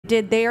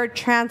They are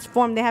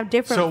transformed. They have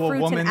different so fruits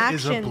a woman and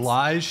actions. is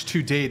obliged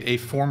to date a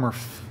former.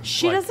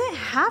 She doesn't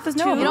have to.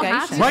 No, you don't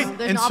have to. Right,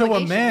 There's and no so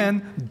obligation. a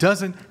man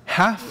doesn't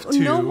have to.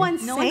 No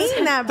one's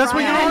saying that, That's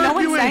what you're Brian. No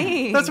one's arguing.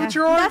 saying. That's what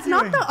you're arguing. That's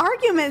not the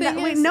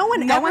argument. No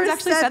one no ever one's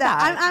actually said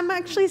that. I'm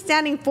actually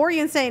standing for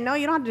you and saying, no,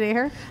 you don't have to date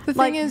her. The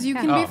thing is, you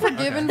can be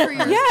forgiven for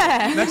your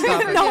Next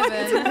topic.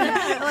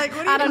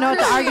 I don't know what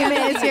the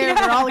argument is here.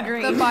 We're all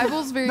agreeing. The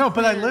Bible's very No,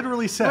 but I clear.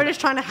 literally said. We're just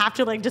trying to have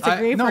to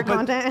disagree no, for but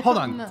content. hold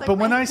on. But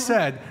when I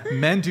said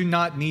men do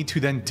not need to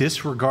then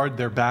disregard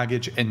their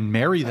baggage and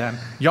marry them,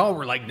 y'all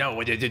were like,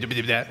 no.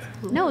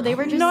 No, they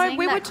were just saying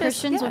that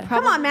Christians would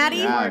probably Come on, Maddie.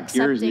 be more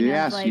accepting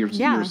of,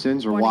 your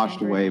sins are washed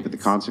away, but the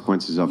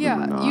consequences of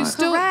them are not. you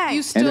still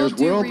Correct. And there's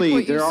do reap what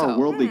you there are sow.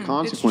 worldly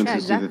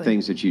consequences to the exactly.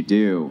 things that you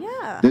do.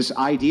 Yeah. This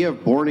idea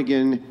of born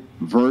again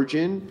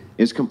virgin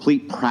is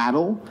complete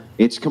prattle.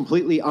 It's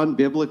completely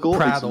unbiblical.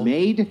 Prattle. It's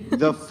made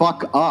the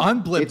fuck up.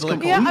 Unbiblical. It's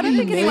completely Yeah, I don't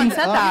think anyone made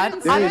said up.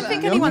 that. There I don't is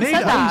think no anyone said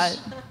place. that.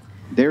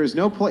 There is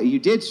no place. You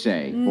did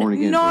say born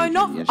again. No, virgin.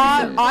 not Yes, you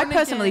did. I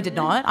personally did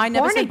not. I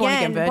never said born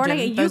again virgin.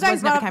 You Those guys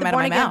words brought never up came the out of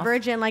born my again mouth.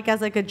 virgin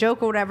as a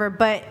joke or whatever,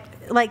 but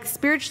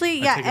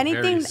spiritually, I take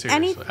it very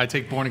seriously. I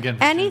take born again.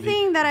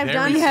 anything that I've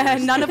very done. Yeah,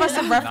 seriously. none of us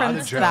have Not a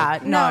referenced joke.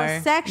 that. No,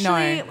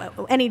 sexually,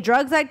 no. any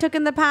drugs I took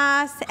in the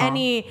past,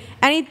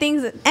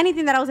 anything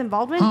that I was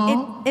involved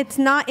in, it's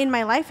not in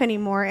my life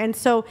anymore. And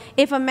so,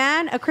 if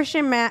a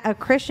Christian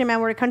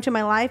man were to come to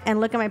my life and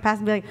look at my past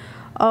and be like,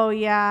 oh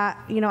yeah,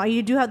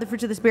 you do have the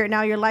fruits of the Spirit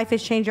now. Your life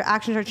has changed. Your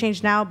actions are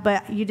changed now.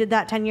 But you did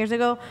that 10 years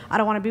ago. I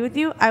don't want to be with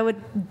you. I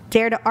would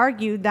dare to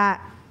argue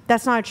that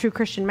that's not a true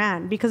Christian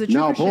man, because a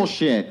true Christian.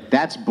 Bullshit.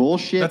 That's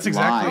bullshit. That's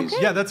exactly. Lies.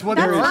 Okay. Yeah, that's what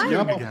That's they're fine.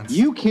 arguing against.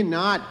 You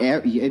cannot,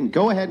 and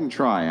go ahead and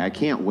try. I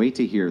can't wait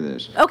to hear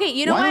this. Okay,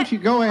 you know Why what? don't you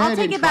go ahead I'll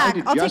take and it try back.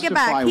 to I'll take it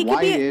back. justify He could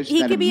why be it is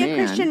he that could be a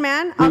man Christian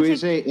man. who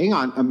is hang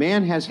on, a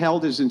man has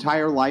held his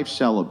entire life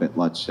celibate,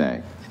 let's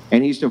say,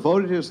 and he's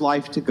devoted his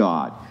life to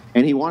God,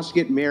 and he wants to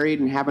get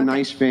married and have a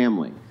nice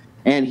family.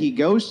 And he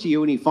goes to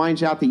you and he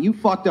finds out that you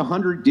fucked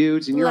 100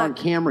 dudes and you're on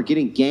camera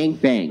getting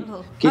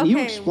gangbanged. Can you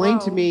explain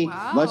to me?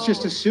 Let's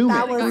just assume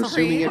That it. was We're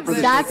assuming it for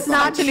the That's sake of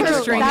not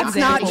argument. true. That's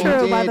not Saying you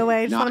true, by did. the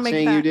way. Just Not want to make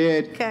saying that. you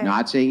did. Okay.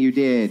 Not saying you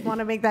did. Just want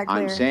to make that clear.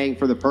 I'm saying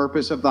for the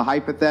purpose of the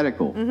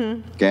hypothetical.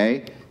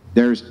 Okay?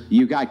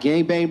 You got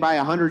gangbanged by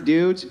 100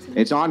 dudes.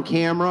 It's on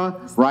camera,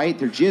 right?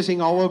 They're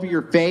jizzing all over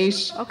your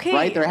face, Okay.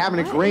 right? They're having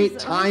a great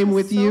time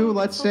with you,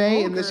 let's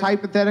say, in this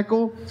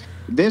hypothetical.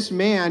 This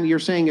man, you're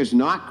saying, is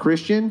not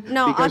Christian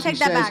No, I'll because take he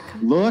that says, back.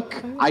 look,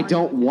 I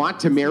don't want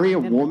to marry a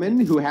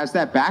woman who has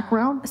that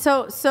background.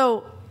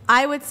 So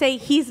I would say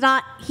he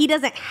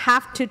doesn't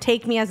have to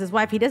take me as his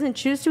wife. He doesn't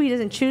choose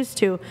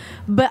to.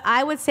 But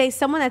I would say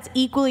someone that's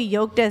equally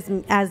yoked as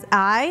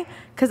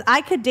because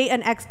I could date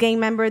an ex-gang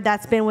member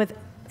that's been with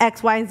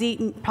X, Y, and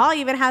Z, probably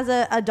even has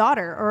a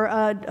daughter or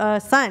a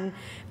son,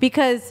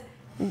 because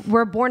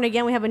we're born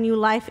again. We have a new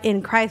life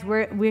in Christ.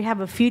 We have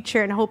a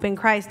future and hope in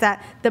Christ.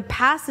 That the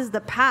past is the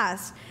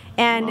past,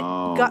 and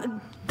God,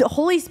 the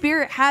Holy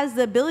Spirit has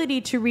the ability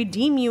to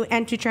redeem you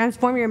and to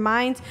transform your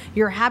minds,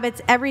 your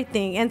habits,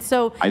 everything. And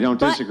so I don't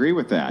disagree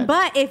with that.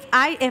 But if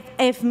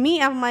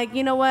I'm like,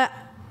 you know what,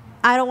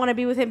 I don't want to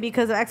be with him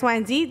because of X, Y,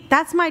 and Z,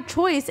 that's my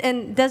choice,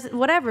 and does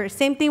whatever.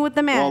 Same thing with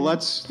the man. Well,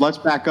 let's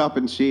back up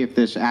and see if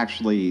this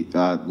actually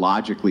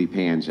logically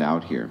pans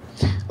out here.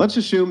 Let's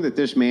assume that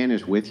this man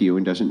is with you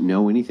and doesn't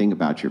know anything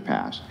about your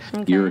past.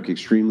 Okay. You're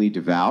extremely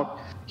devout.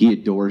 He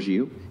adores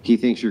you. He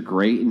thinks you're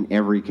great in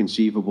every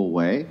conceivable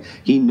way.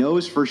 He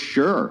knows for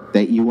sure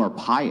that you are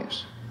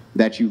pious,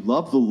 that you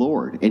love the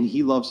Lord, and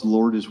he loves the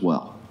Lord as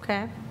well.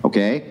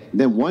 Okay.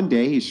 Then one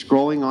day he's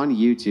scrolling on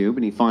YouTube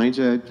and he finds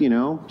or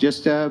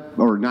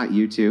not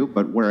YouTube,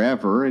 but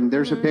wherever, and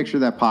there's a picture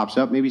that pops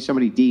up. Maybe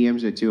somebody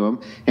DMs it to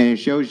him, and it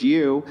shows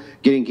you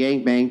getting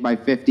gangbanged by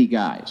 50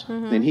 guys.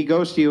 And he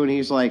goes to you and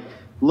he's like,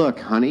 look,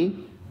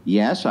 honey,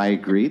 yes, I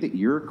agree that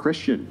you're a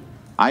Christian.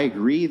 I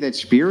agree that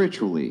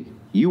spiritually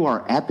you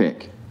are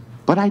epic.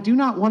 But I do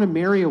not want to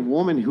marry a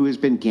woman who has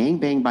been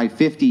gangbanged by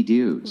 50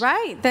 dudes.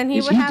 Right. Then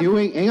Is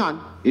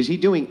he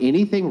doing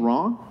anything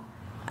wrong?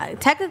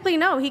 Technically,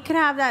 no. He could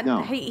have that.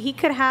 No. He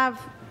could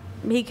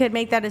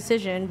make that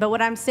decision. But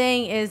what I'm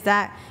saying is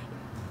that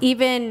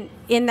even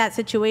in that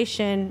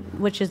situation,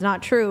 which is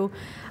not true,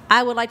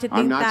 I would like to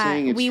think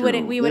that we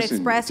would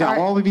express to our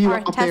all of you our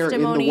out there in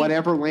testimony. the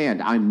whatever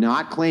land. I'm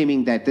not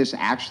claiming that this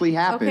actually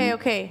happened.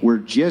 Okay. We're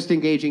just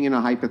engaging in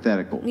a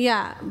hypothetical.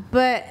 Yeah,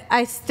 but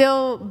I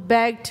still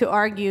beg to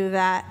argue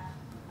that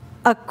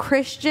a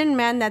Christian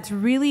man that's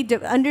really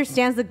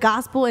understands the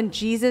gospel and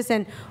Jesus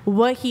and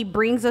what he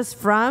brings us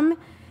from,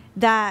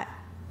 that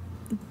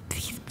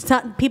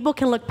people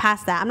can look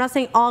past that. I'm not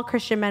saying all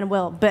Christian men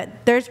will, but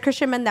there's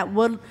Christian men that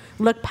would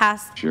look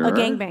past a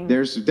gangbang.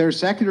 There's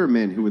secular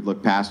men who would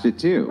look past it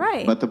too.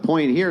 Right. But the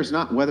point here is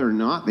not whether or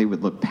not they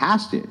would look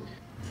past it.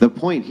 The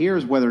point here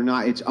is whether or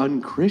not it's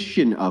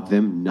unchristian of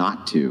them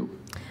not to.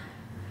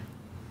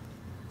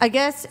 I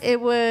guess it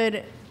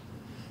would.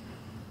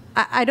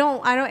 I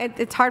don't,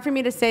 it's hard for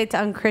me to say it's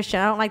unchristian.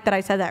 I don't like that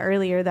I said that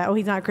earlier, that,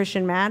 he's not a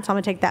Christian man, so I'm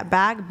going to take that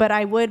back. But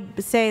I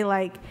would say,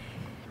 like,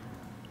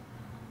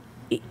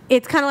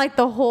 it's kind of like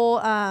the whole,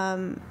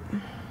 I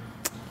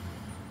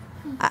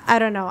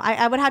don't know.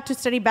 I would have to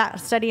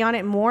study on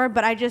it more,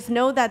 but I just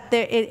know that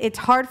it's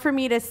hard for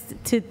me to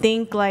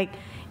think, like,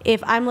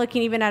 if I'm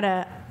looking even at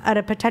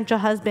a potential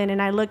husband and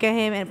I look at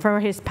him and for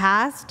his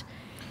past,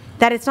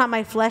 that it's not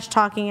my flesh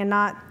talking and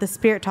not the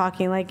Spirit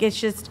talking. Like, it's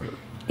just...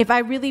 If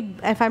I'm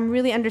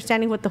really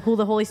understanding who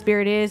the Holy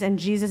Spirit is and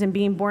Jesus and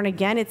being born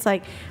again, it's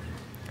like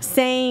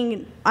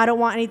saying, I don't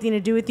want anything to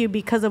do with you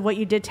because of what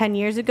you did 10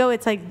 years ago.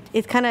 It's like,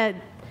 it kind of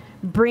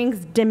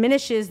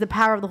diminishes the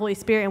power of the Holy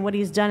Spirit and what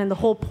he's done and the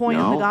whole point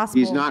of the gospel.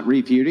 He's not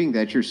refuting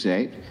that you're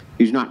saved.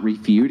 He's not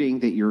refuting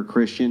that you're a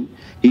Christian.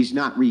 He's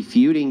not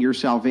refuting your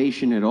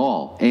salvation at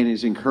all, and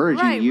is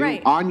encouraging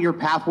you on your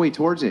pathway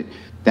towards it.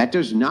 That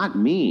does not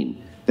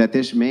mean that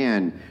this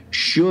man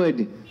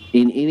should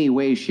in any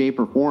way, shape,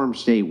 or form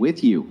stay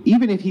with you,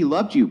 even if he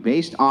loved you,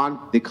 based on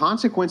the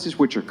consequences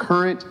which are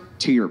current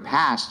to your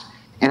past.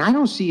 And I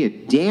don't see a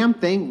damn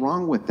thing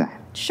wrong with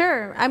that.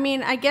 Sure. I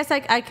mean, I guess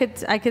I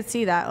could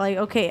see that. Like,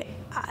 okay.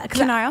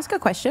 Can I ask a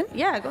question?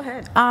 Yeah, go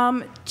ahead.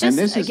 And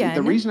this is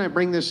the reason I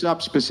bring this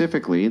up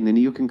specifically, and then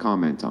you can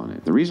comment on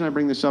it. The reason I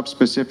bring this up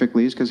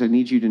specifically is because I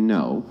need you to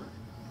know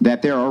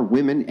that there are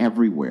women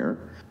everywhere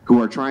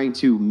who are trying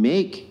to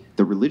make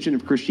the religion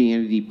of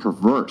Christianity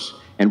perverse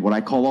and what I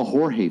call a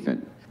whore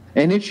haven.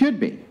 And it should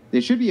be.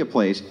 It should be a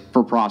place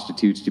for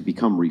prostitutes to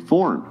become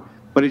reformed.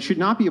 But it should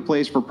not be a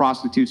place for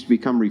prostitutes to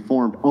become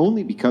reformed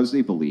only because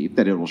they believe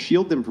that it will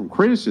shield them from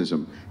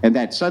criticism and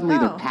that suddenly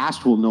their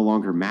past will no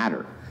longer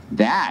matter.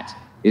 That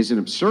is an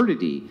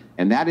absurdity,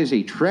 and that is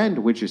a trend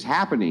which is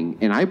happening.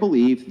 And I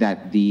believe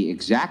that the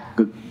exact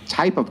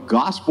type of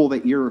gospel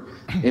that you're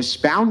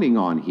expounding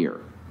on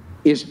here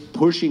is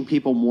pushing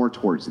people more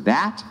towards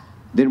that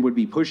than would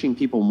be pushing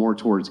people more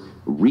towards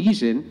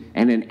reason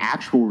and an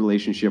actual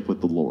relationship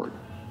with the Lord.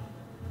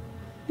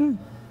 Go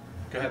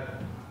ahead.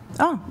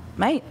 Oh,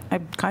 mate, I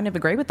kind of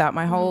agree with that.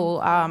 My whole...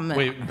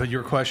 Wait, but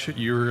your question,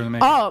 you were going to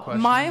make a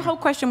question? My whole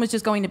question was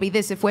just going to be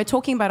this. If we're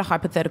talking about a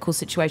hypothetical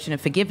situation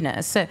of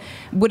forgiveness,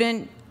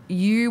 wouldn't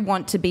you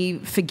want to be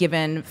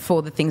forgiven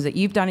for the things that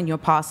you've done in your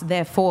past?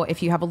 Therefore,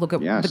 if you have a look at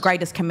the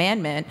greatest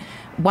commandment,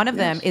 one of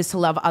them is to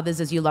love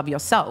others as you love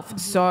yourself.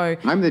 So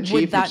I'm the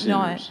chief of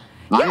sinners.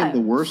 I am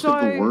the worst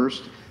of the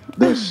worst,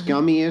 the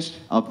scummiest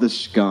of the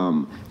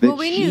scum. The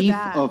chief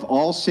of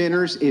all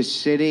sinners is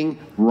sitting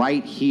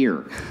right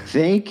here.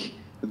 Thank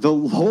the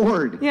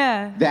Lord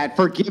that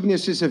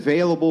forgiveness is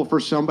available for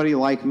somebody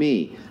like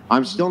me.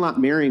 I'm still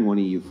not marrying one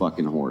of you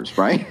fucking whores,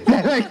 right?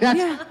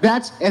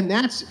 That's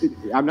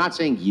I'm not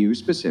saying you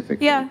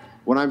specifically. Yeah.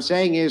 What I'm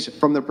saying is,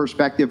 from the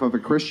perspective of a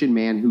Christian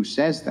man who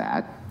says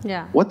that,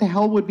 what the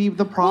hell would be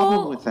the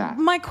problem with that?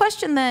 My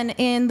question then,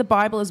 in the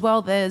Bible as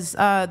well, there's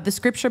the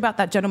scripture about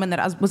that gentleman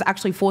that was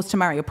actually forced to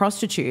marry a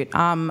prostitute.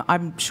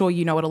 I'm sure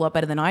you know it a lot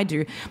better than I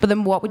do. But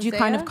then what would you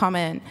kind of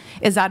comment?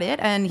 Is that it?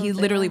 And he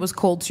literally was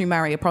called to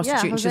marry a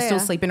prostitute, and she's still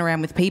sleeping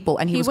around with people,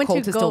 and he was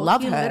called to still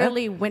love her. He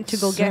literally went to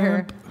go get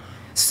her.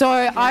 So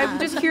I'm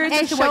just curious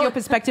as to what your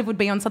perspective would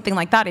be on something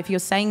like that. If you're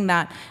saying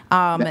that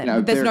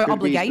there's no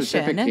obligation.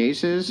 Specific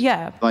cases,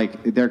 yeah.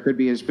 Like there could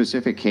be a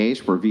specific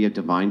case where via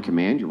divine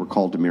command you were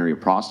called to marry a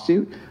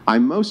prostitute.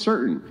 I'm most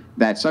certain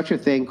that such a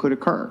thing could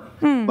occur.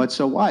 But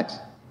so what?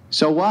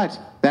 So what?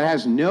 That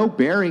has no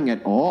bearing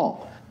at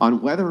all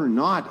on whether or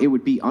not it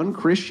would be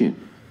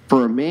unchristian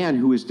for a man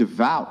who is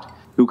devout,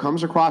 who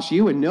comes across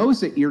you and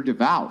knows that you're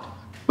devout,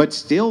 but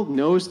still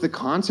knows the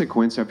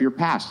consequence of your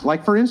past.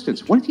 Like, for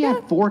instance, what if you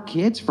had 4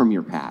 kids from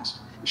your past?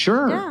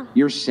 Sure,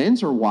 your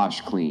sins are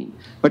washed clean.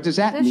 But does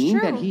that mean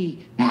that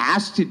he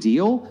has to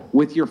deal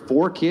with your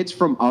 4 kids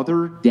from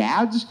other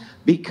dads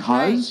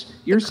because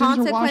your sins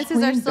are washed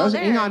clean?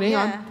 Hang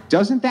on.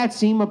 Doesn't that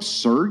seem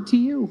absurd to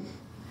you?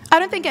 I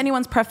don't think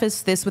anyone's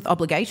prefaced this with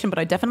obligation, but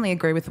I definitely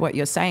agree with what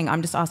you're saying.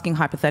 I'm just asking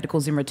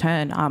hypotheticals in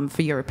return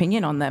for your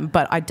opinion on them,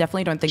 but I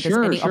definitely don't think there's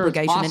any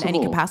obligation in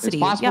any capacity.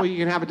 It's possible you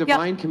can have a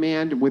divine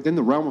command within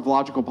the realm of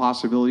logical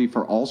possibility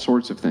for all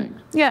sorts of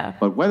things. Yeah.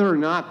 But whether or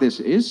not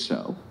this is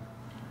so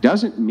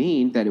doesn't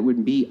mean that it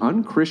would be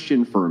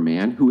unchristian for a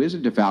man who is a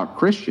devout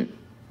Christian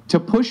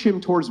to push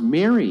him towards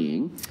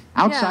marrying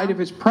outside of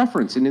his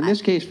preference. And in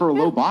this case, for a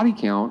low body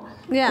count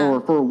or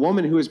for a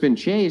woman who has been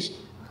chaste,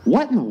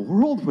 what in the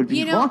world would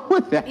be wrong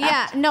with that?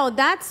 Yeah, no,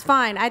 that's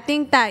fine. I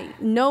think that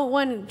no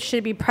one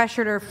should be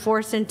pressured or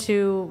forced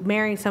into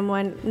marrying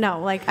someone. No,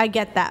 like, I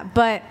get that.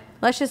 But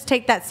let's just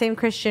take that same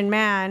Christian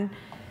man.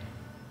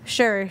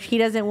 Sure, he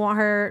doesn't want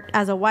her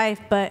as a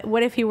wife, but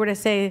what if he were to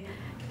say,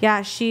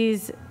 yeah, she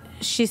was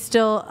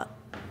a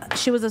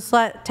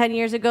slut 10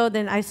 years ago,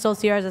 then I still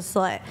see her as a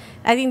slut.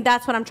 I think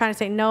that's what I'm trying to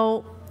say.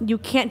 No, you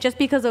can't, just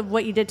because of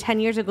what you did 10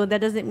 years ago, that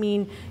doesn't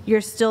mean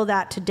you're still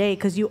that today,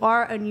 because you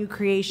are a new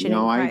creation in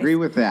Christ. I agree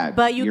with that.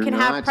 But you're can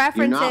have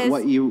preferences.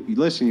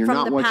 You're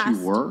not what you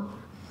were.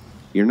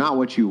 You're not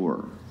what you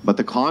were. But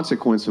the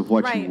consequence of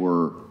what you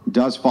were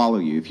does follow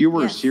you. If you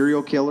were a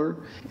serial killer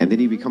and then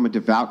you become a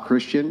devout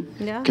Christian,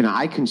 can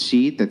I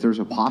concede that there's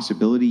a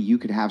possibility you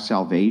could have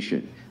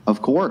salvation?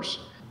 Of course.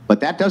 But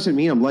that doesn't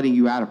mean I'm letting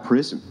you out of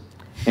prison.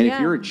 And if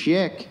you're a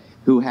chick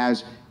who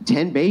has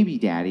 10 baby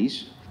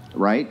daddies,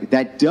 right,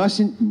 that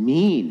doesn't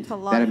mean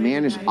that a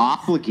man is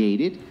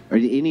obligated or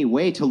in any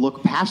way to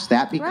look past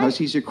that because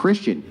he's a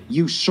Christian.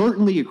 You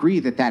certainly agree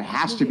that that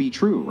has to be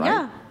true, right?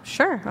 Yeah.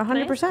 Sure,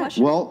 100%.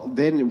 Well,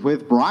 then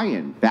with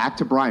Brian, back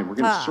to Brian, we're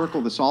going to circle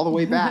this all the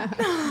way back,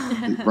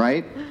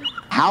 right?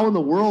 How in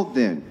the world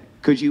then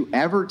could you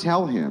ever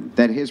tell him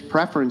that his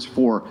preference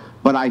for,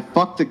 but I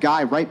fucked the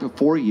guy right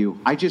before you,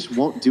 I just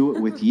won't do it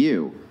with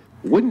you,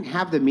 wouldn't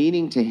have the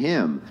meaning to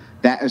him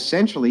that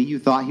essentially you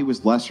thought he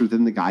was lesser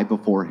than the guy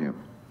before him?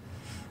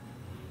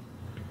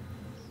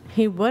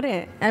 He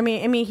wouldn't. I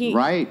mean, he.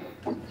 Right,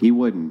 he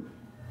wouldn't.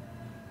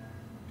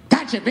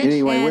 Gotcha, bitch.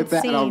 Anyway, with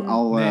that,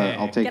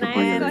 I'll take a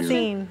breather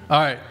here. All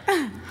right.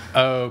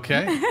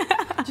 Okay.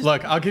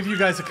 Look, I'll give you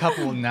guys a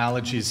couple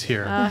analogies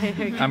here.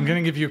 I'm going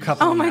to give you a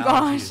couple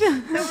analogies. Oh,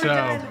 my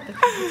gosh.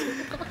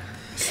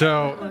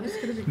 So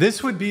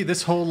this would be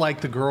this whole,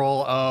 like, the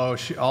girl,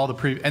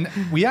 and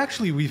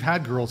we've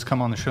had girls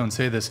come on the show and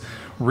say this.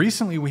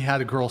 Recently, we had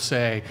a girl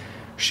say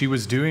she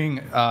was going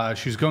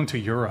to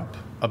Europe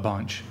a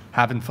bunch,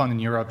 having fun in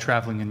Europe,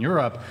 traveling in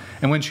Europe.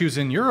 And when she was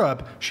in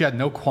Europe, she had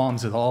no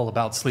qualms at all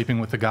about sleeping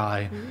with a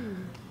guy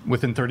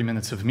within 30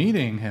 minutes of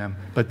meeting him.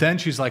 But then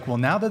she's like, well,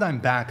 now that I'm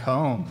back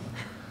home,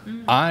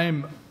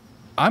 I'm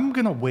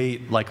going to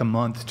wait like a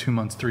month, 2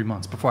 months, 3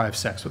 months before I have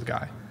sex with a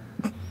guy.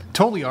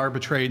 Totally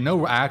arbitrary,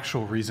 no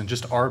actual reason,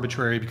 just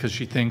arbitrary because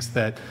she thinks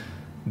that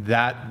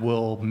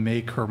will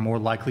make her more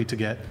likely to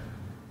get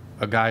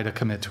a guy to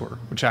commit to her,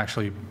 which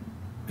actually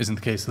isn't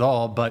the case at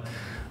all. But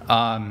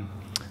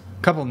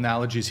couple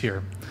analogies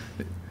here.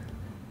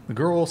 The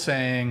girl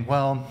saying,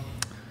 well,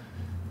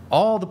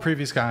 all the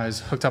previous guys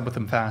hooked up with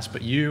them fast,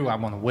 but you, I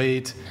want to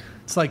wait.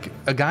 It's like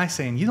a guy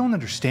saying, you don't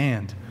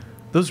understand.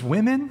 Those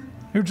women,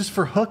 they're just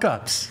for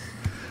hookups.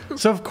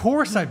 So of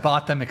course I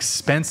bought them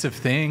expensive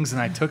things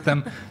and I took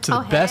them to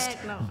the best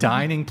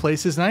dining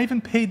places and I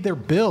even paid their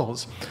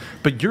bills.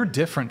 But you're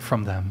different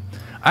from them.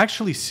 I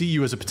actually see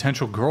you as a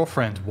potential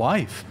girlfriend,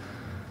 wife.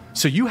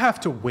 So you have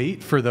to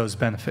wait for those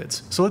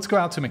benefits. So let's go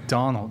out to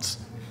McDonald's.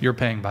 You're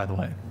paying, by the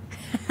way.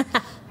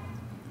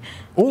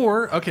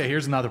 Or, okay,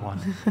 here's another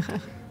one.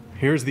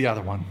 Here's the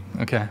other one,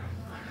 okay?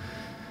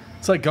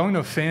 It's like going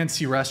to a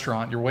fancy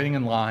restaurant. You're waiting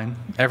in line.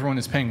 Everyone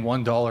is paying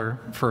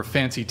 $1 for a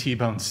fancy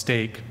T-bone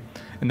steak.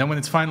 And then when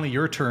it's finally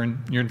your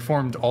turn, you're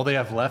informed all they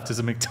have left is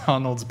a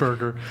McDonald's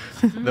burger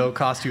that'll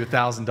cost you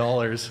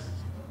 $1,000.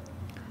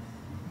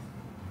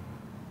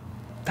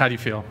 How do you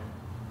feel?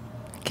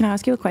 Can I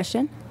ask you a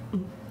question?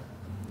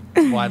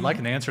 Well, I'd like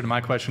an answer to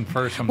my question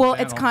first. Well,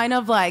 it's kind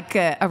of like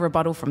a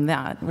rebuttal from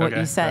that, what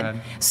you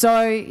said.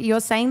 So you're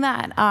saying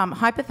that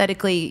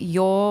hypothetically,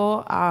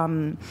 your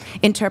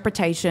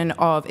interpretation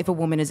of if a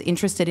woman is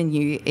interested in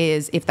you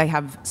is if they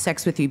have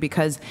sex with you,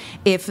 because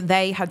if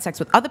they had sex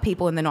with other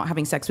people and they're not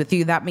having sex with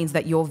you, that means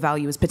that your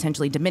value is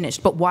potentially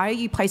diminished. But why are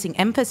you placing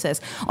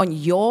emphasis on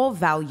your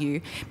value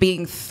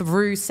being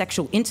through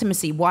sexual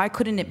intimacy? Why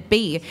couldn't it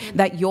be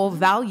that your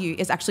value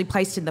is actually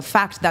placed in the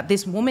fact that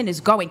this woman is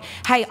going,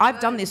 hey, I've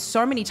done this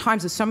so many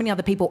times with so many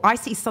other people. I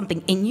see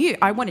something in you.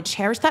 I want to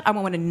cherish that. I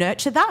want to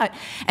nurture that.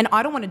 And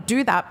I don't want to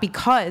do that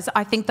because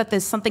I think that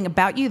there's something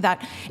about you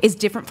that is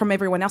different from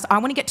everyone else. I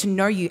want to get to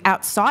know you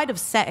outside of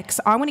sex.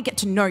 I want to get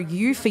to know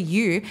you for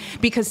you,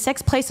 because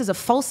sex places a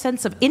false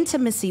sense of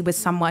intimacy with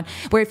someone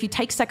where if you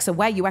take sex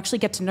away, you actually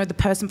get to know the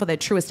person for their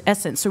truest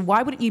essence. So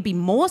why wouldn't you be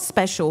more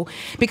special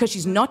because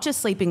she's not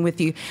just sleeping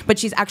with you, but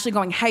she's actually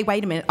going, hey,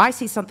 wait a minute, I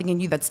see something in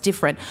you that's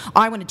different.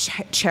 I want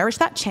to cherish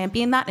that,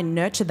 champion that, and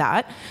nurture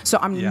that. So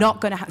I'm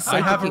not going to sleep with you.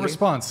 I have a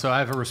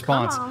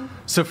response.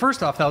 So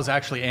first off, that was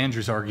actually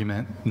Andrew's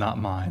argument, not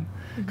mine,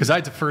 because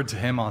I deferred to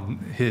him on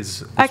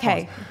his response.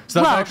 Okay.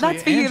 So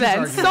that's for you then.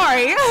 Argument.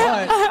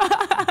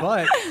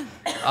 Sorry.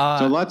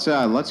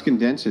 So let's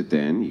condense it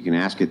then. You can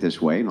ask it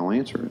this way, and I'll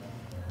answer it.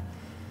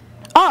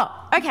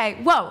 Oh,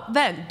 okay. Well,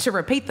 then, to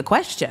repeat the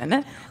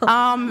question,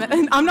 I'm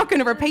not going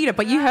to repeat it,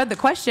 but you heard the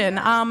question.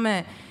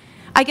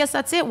 I guess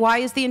that's it. Why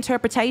is the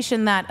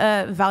interpretation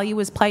that value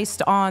is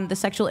placed on the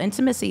sexual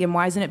intimacy, and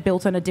why isn't it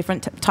built on a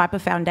different type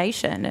of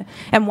foundation?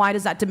 And why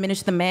does that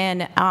diminish the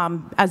man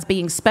as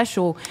being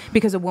special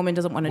because a woman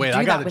doesn't want to do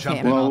that with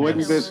him? Well,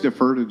 wouldn't this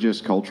defer to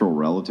just cultural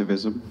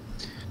relativism?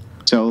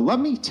 So let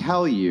me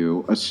tell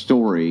you a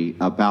story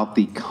about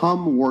the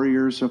cum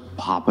warriors of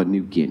Papua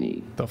New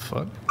Guinea. The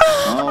fuck?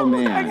 Oh,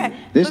 man. Okay,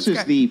 this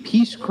is the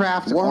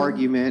peacecraft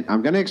argument.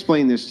 I'm going to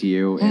explain this to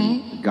you,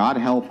 and God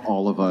help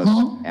all of us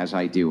as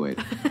I do it.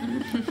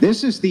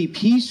 This is the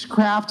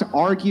peacecraft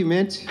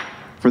argument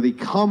for the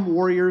cum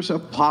warriors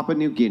of Papua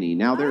New Guinea.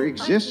 Now, there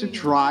exists a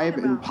tribe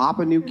in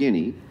Papua New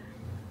Guinea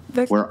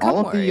where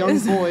all of the young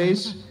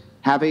boys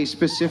have a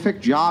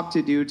specific job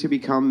to do to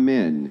become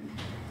men.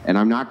 And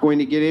I'm not going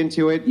to get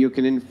into it. You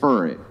can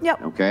infer it.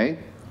 Yep. Okay?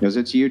 because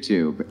it's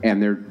YouTube,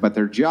 but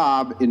their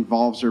job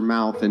involves their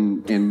mouth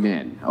and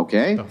men.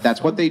 Okay,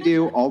 that's what they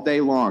do all day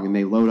long, and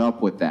they load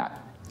up with that.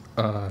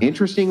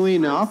 Interestingly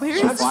enough,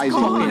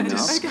 surprisingly enough,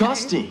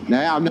 disgusting. No,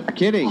 I'm not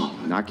kidding.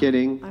 Not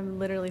kidding. I'm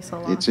literally so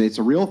lost. It's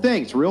a real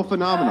thing. It's a real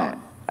phenomenon.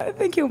 I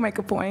think he'll make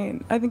a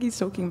point. I think he's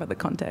talking about the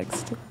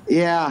context.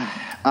 Yeah.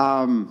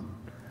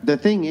 The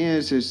thing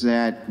is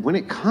that when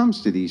it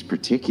comes to this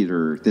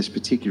particular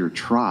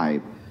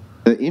tribe,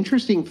 the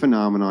interesting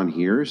phenomenon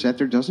here is that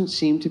there doesn't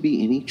seem to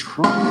be any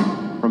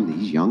trauma from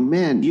these young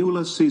men.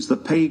 Ulysses the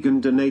pagan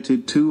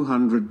donated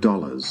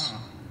 $200.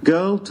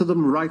 Girl to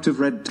them right of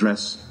red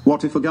dress.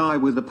 What if a guy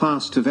with a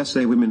past of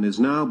SA women is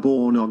now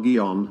born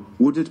Ogion?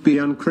 Would it be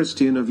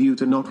unchristian of you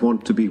to not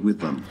want to be with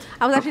them?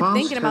 I was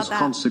actually thinking about that.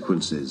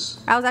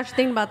 Consequences. I was actually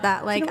thinking about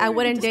that. Like, I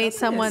wouldn't date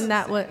someone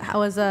that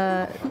was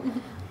a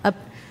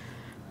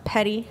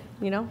petty,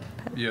 Yep,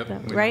 we right? know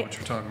what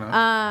you're talking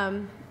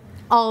about.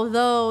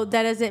 Although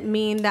that doesn't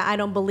mean that I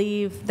don't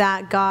believe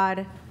that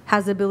God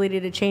has the ability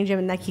to change him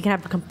and that he can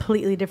have a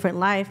completely different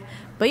life.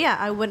 But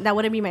yeah, that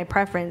wouldn't be my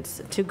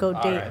preference to go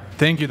date. Right.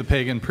 Thank you, the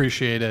pagan.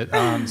 Appreciate it.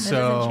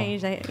 Doesn't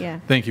change.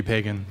 Thank you,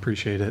 pagan.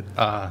 Appreciate it.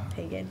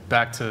 Pagan.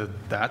 Back to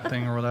that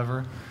thing or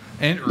whatever.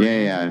 And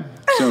Yeah.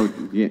 So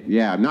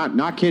I'm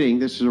not kidding.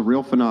 This is a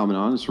real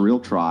phenomenon. It's a real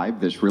tribe.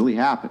 This really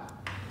happened.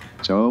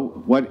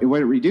 So what it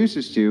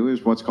reduces to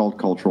is what's called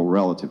cultural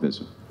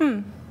relativism.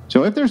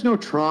 So if there's no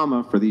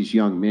trauma for these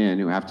young men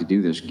who have to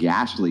do this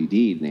ghastly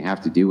deed, and they have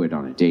to do it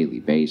on a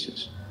daily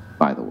basis,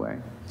 by the way,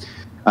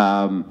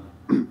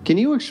 can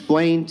you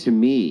explain to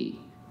me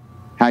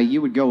how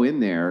you would go in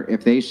there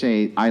if they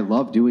say, I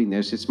love doing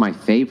this, it's my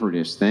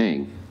favoriteest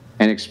thing,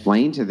 and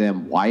explain to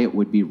them why it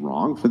would be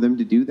wrong for them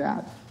to do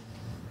that?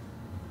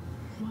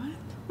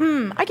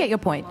 I get your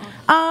point.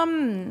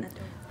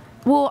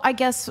 Well, I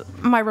guess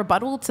my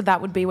rebuttal to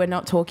that would be we're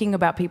not talking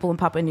about people in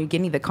Papua New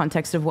Guinea. The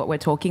context of what we're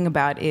talking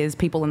about is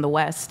people in the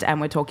West, and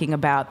we're talking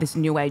about this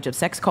new age of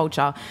sex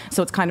culture.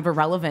 So it's kind of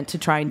irrelevant to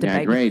try and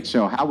debate. Yeah, great.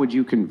 So how would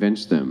you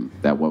convince them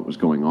that what was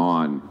going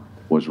on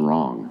was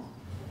wrong?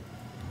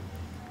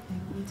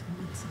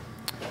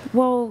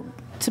 Well,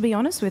 to be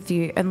honest with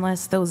you,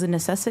 unless there was a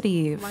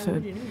necessity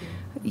for...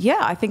 Yeah,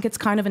 I think it's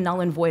kind of a null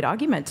and void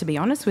argument, to be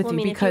honest with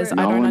you, because I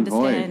don't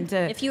understand.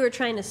 If you were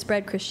trying to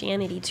spread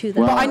Christianity to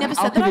them. Well, I never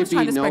said that I was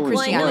trying to spread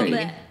Christianity.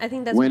 Well, I know, but I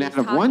think that's when what out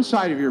of one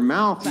side of your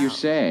mouth you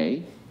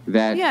say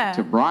that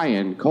to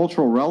Brian,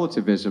 cultural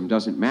relativism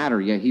doesn't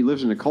matter, yet he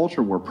lives in a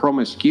culture where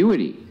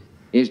promiscuity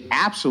is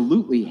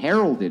absolutely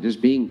heralded as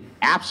being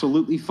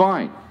absolutely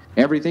fine.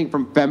 Everything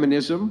from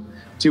feminism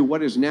to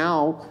what is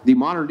now the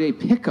modern day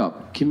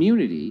pickup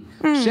community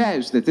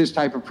says that this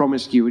type of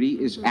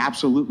promiscuity is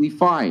absolutely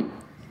fine.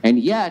 And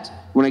yet,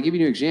 when I give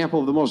you an example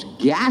of the most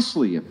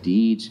ghastly of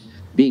deeds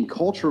being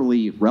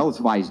culturally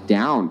relativized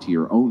down to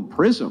your own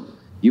prism,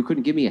 you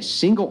couldn't give me a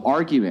single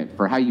argument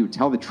for how you would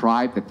tell the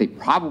tribe that they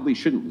probably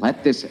shouldn't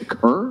let this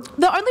occur?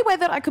 The only way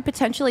that I could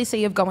potentially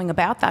see of going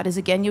about that is,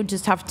 again, you'd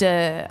just have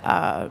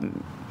to...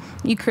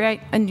 you create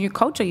a new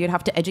culture. You'd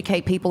have to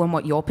educate people on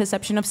what your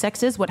perception of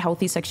sex is, what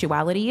healthy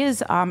sexuality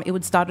is. It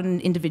would start on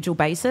an individual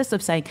basis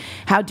of saying,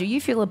 how do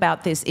you feel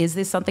about this? Is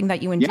this something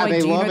that you enjoy? Yeah, they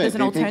do you love know there's it.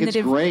 an They think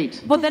alternative? it's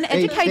great. Well, then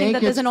educating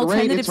that there's an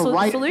alternative it's a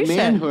right solution.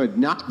 Manhood,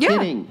 not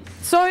kidding.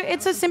 So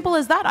it's as simple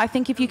as that. I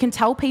think if you can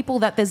tell people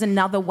that there's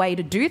another way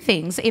to do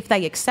things, if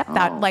they accept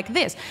that, like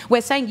this,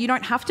 we're saying you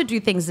don't have to do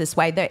things this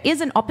way. There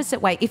is an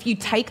opposite way. If you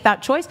take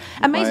that choice,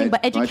 amazing.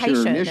 But education.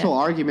 But your initial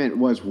argument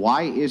was,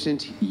 why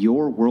isn't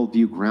your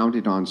worldview grounded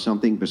on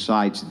something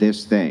besides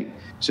this thing?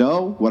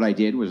 So what I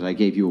did was I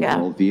gave you a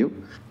worldview,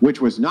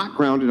 which was not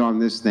grounded on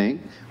this thing,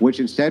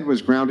 which instead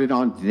was grounded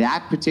on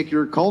that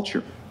particular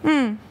culture.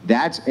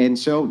 And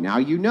so now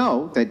you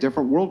know that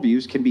different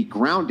worldviews can be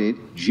grounded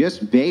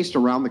just based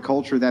around the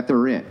culture that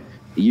they're in.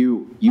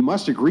 You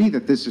must agree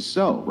that this is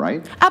so,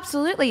 right?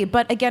 Absolutely.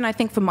 But again, I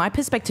think from my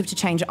perspective to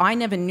change, I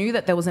never knew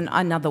that there was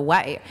another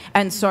way.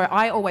 And so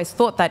I always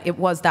thought that it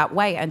was that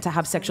way, and to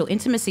have sexual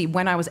intimacy.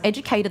 When I was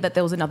educated that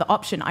there was another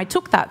option, I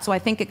took that. So I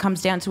think it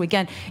comes down to,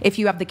 again, if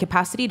you have the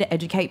capacity to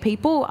educate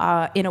people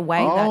in a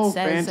way that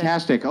says... Oh,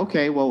 fantastic.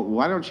 Okay, well,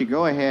 why don't you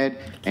go ahead,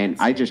 and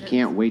I just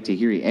can't wait to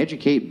hear you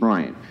educate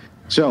Brian.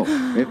 So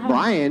if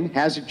Brian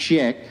has a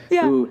chick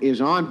who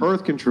is on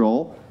birth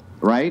control,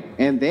 right,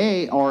 and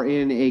they are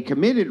in a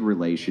committed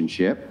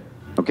relationship,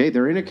 okay,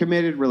 they're in a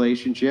committed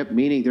relationship,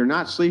 meaning they're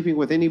not sleeping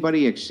with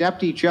anybody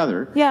except each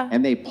other,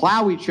 and they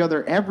plow each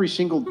other every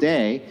single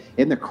day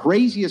in the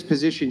craziest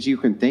positions you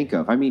can think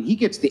of. I mean, he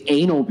gets the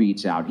anal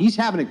beats out. He's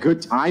having a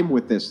good time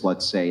with this,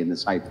 let's say, in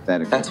this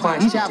hypothetical. That's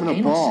why he's having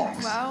a ball.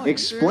 Wow,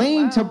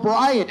 explain to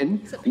Brian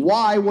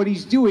why what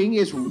he's doing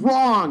is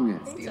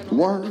wrong.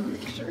 Word.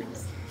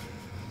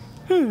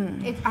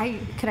 Could I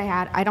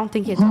add? I don't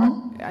think it's...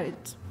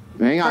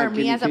 Hang on,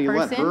 can you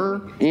let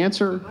her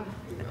answer?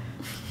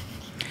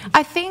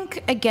 I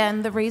think,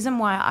 again, the reason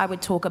why I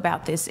would talk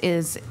about this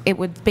is it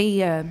would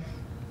be it's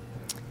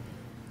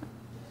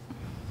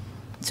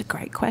a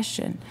great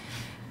question.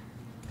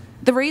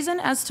 The reason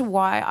as to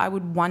why I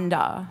would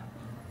wonder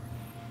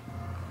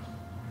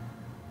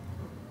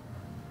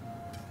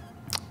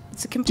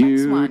It's a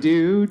complex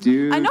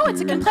one. I know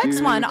it's a complex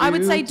one. I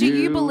would say, do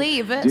you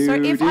believe it? So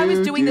if I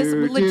was doing this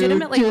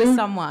legitimately with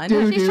someone,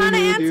 she's trying to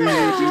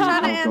answer. She's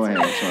trying to answer. Go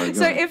ahead. Sorry,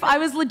 so if I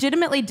was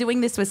legitimately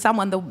doing this with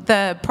someone,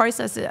 the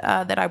process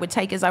that I would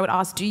take is I would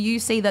ask, do you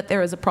see that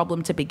there is a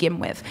problem to begin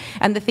with?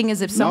 And the thing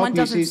is, if someone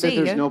doesn't he sees see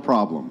that there's no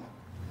problem.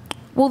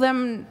 well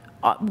then.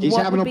 He's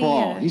having a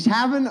ball. He's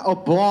having a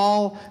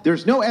ball.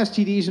 There's no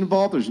STDs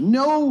involved. There's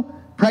no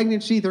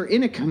pregnancy. They're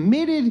in a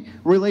committed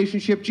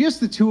relationship, just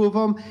the two of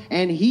them,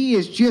 and he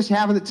is just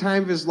having the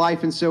time of his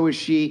life, and so is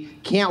she.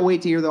 Can't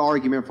wait to hear the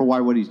argument for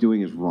why what he's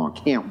doing is wrong.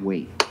 Can't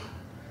wait.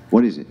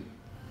 What is it?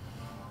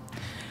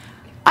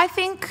 I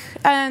think,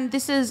 and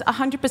this is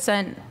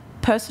 100%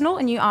 personal,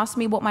 and you asked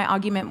me what my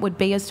argument would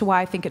be as to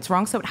why I think it's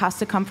wrong, so it has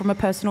to come from a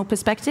personal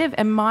perspective,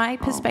 and my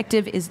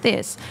perspective is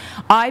this.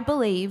 I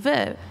believe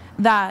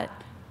that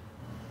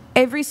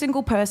every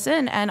single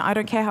person, and I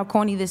don't care how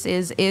corny this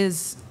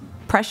is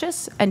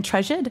precious and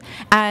treasured,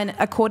 and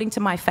according to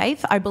my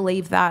faith, I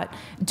believe that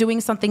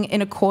doing something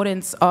in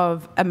accordance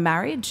of a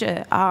marriage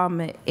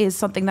is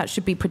something that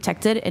should be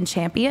protected and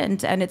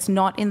championed, and it's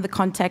not in the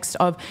context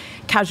of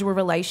casual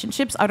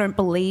relationships. I don't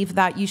believe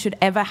that you should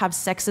ever have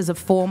sex as a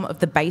form of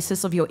the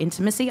basis of your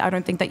intimacy. I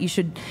don't think that you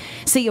should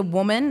see a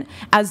woman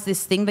as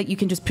this thing that you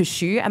can just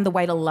pursue, and the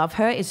way to love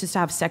her is just to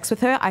have sex with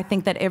her. I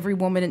think that every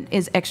woman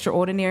is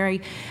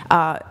extraordinary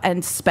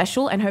and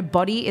special, and her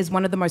body is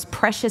one of the most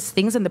precious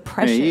things, and the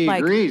precious,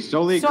 totally agrees.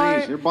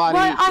 Your body,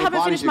 well, I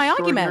haven't finished my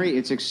argument.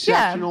 It's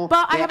exceptional. Yeah,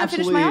 but I haven't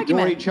finished my argument.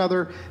 They absolutely adore each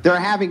other. They're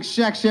having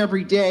sex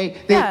every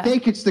day. They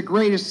think it's the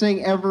greatest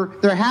thing ever.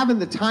 They're having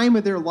the time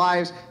of their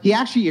lives. He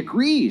actually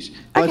agrees,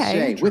 let's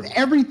say, with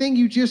everything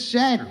you just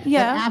said.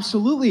 Yeah. That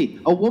absolutely.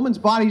 A woman's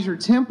body is her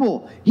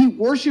temple. He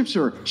worships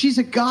her. She's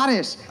a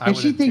goddess, and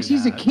she thinks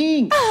he's a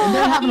king. And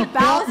they're having a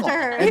ball.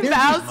 He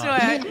bows to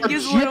her.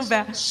 He's a little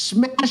bit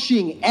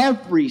smashing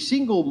every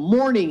single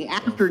morning,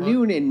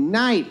 afternoon, and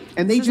night,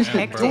 and they just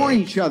adore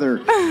each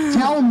other.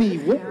 Tell me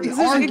what the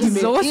argument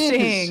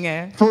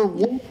is for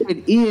what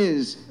it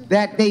is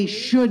that they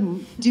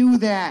shouldn't do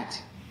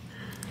that.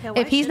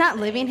 If he's not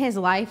living his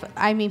life,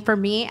 I mean, for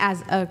me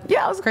as a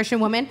Christian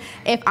woman,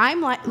 if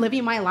I'm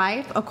living my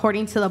life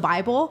according to the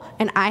Bible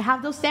and I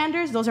have those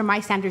standards, those are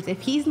my standards.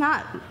 If he's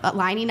not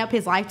lining up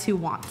his life to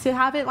want to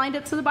have it lined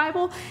up to the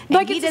Bible, and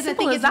like he doesn't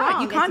think it's that.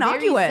 wrong, You can't it's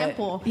argue very it.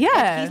 Simple.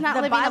 Yeah, if he's not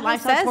the living Bible a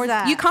life says towards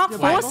that. You can't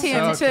force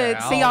him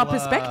to see our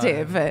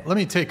perspective. Let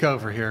me take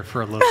over here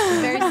for a little bit.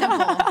 Very simple.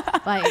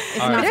 Like it's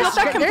Right. not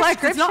that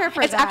complex.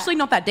 It's actually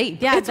not that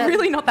deep. Yeah, it's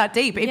really not that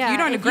deep. If you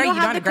don't agree, you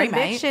don't agree,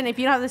 mate. If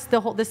you don't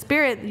have the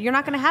spirit, you're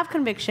not going to have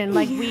conviction.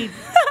 Like it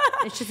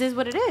just is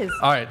what it is.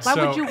 All right. Why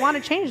would you want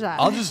to change that?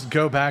 I'll just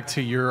go back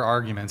to your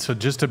argument. So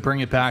just to bring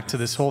it back to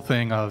this whole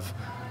thing of,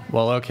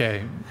 well,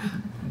 okay,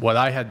 what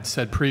I had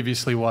said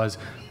previously was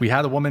we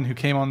had a woman who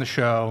came on the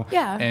show,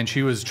 and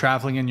she was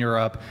traveling in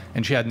Europe,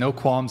 and she had no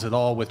qualms at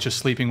all with just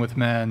sleeping with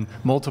men,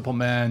 multiple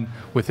men,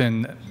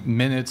 within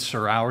minutes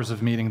or hours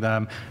of meeting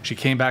them. She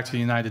came back to the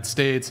United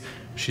States.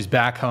 She's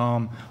back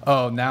home.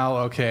 Oh, now,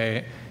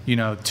 okay, you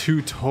know,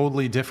 two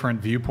totally different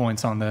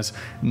viewpoints on this.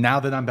 Now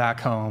that I'm back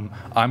home,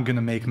 I'm going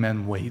to make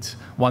men wait.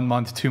 1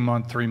 month, 2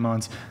 months, 3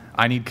 months.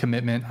 I need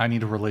commitment. I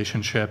need a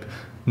relationship.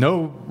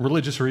 No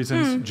religious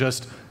reasons,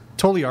 just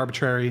totally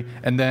arbitrary.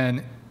 And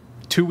then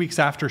 2 weeks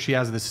after she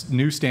has this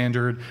new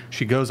standard,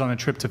 she goes on a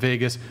trip to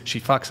Vegas. She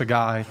fucks a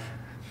guy.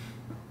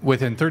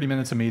 Within 30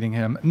 minutes of meeting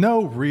him,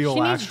 no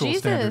real actual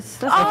standard.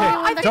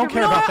 Okay, don't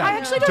care about that. I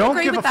actually don't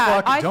agree with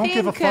that. Don't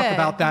give a fuck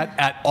about that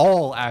at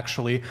all,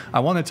 actually.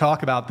 I want to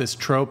talk about this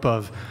trope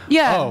of,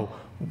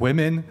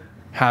 women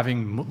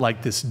having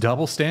like this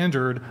double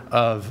standard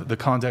of the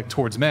conduct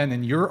towards men.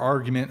 And your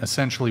argument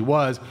essentially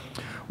was,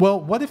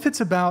 well, what if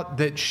it's about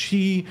that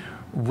she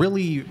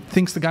really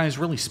thinks the guy is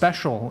really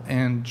special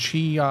and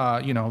she,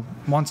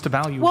 wants to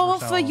value Well,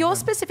 herself. for your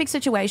specific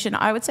situation,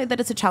 I would say that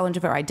it's a challenge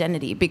of her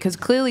identity, because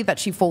clearly that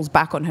she falls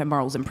back on her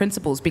morals and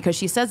principles, because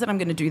she says that I'm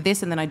going to do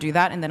this and then I do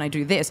that and then I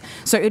do this.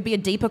 So it would be a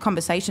deeper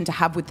conversation to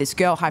have with this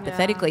girl,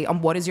 hypothetically,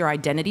 on what is your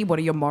identity, what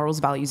are your morals,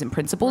 values, and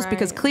principles,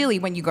 because clearly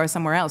when you go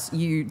somewhere else,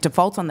 you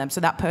default on them.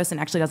 So that person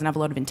actually doesn't have a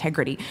lot of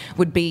integrity,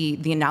 would be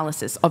the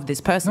analysis of this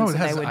person. No,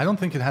 I don't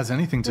think it has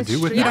anything to do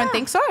with that. You don't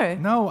think so?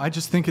 No, I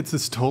just think it's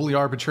this totally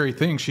arbitrary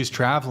thing. She's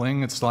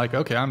traveling. It's like,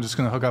 okay, I'm just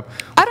going to hook up.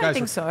 I don't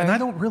think so. And I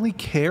don't really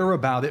care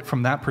about it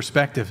from that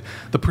perspective.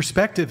 The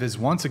perspective is,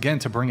 once again,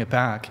 to bring it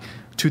back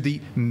to the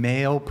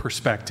male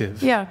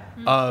perspective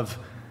of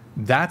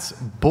that's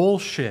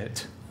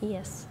bullshit.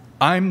 Yes.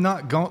 I'm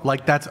not going,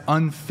 like, that's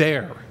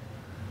unfair.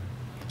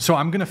 So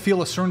I'm going to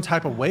feel a certain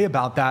type of way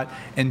about that.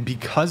 And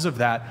because of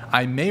that,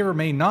 I may or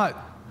may not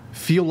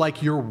feel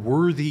like you're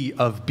worthy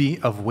of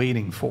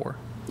waiting for.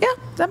 Yeah,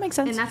 that makes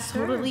sense. And that's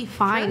totally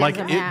fine. Like,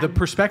 as a man. the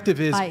perspective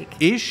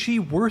is she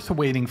worth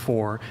waiting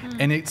for?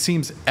 And it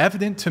seems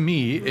evident to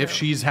me if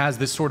she has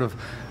this sort of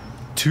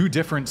two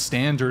different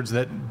standards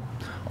that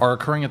are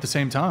occurring at the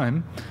same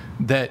time,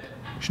 that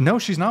no,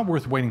 she's not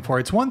worth waiting for.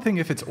 It's one thing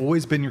if it's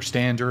always been your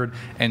standard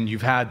and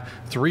you've had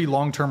 3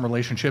 long-term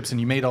relationships and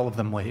you made all of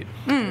them wait.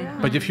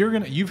 But if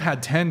you've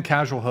had 10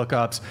 casual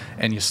hookups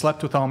and you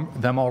slept with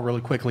them all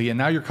really quickly, and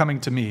now you're coming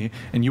to me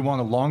and you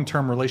want a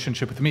long-term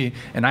relationship with me,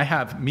 and I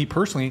have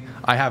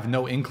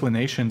no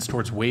inclinations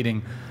towards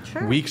waiting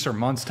weeks or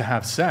months to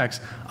have sex,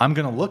 I'm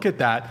going to look at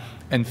that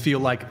and feel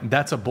like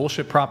that's a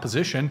bullshit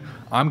proposition.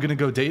 I'm going to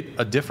go date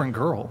a different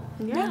girl.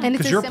 Yeah.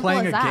 Because you're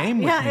playing a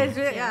game with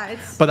me.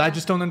 But I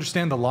just don't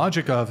understand the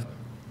logic of,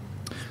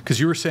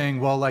 because you were saying,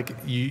 well, like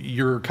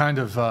you're kind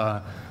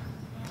of,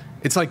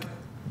 it's like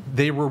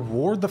they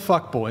reward the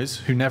fuckboys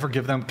who never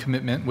give them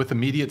commitment with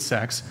immediate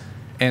sex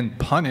and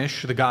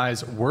punish the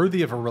guys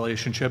worthy of a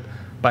relationship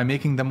by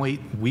making them wait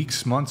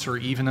weeks, months, or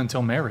even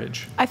until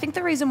marriage. I think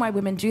the reason why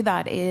women do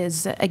that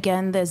is,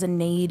 again, there's a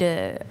need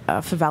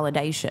for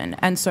validation.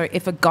 And so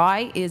if a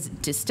guy is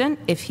distant,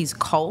 if he's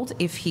cold,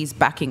 if he's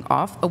backing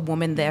off, a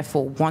woman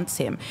therefore wants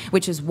him,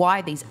 which is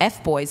why these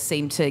F-boys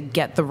seem to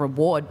get the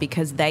reward,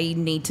 because they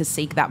need to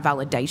seek that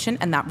validation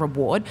and that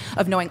reward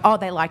of knowing, oh,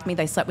 they like me,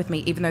 they slept with me,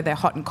 even though they're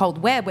hot and cold.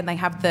 Where when they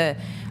have the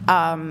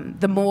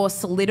more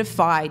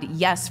solidified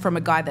yes from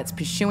a guy that's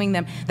pursuing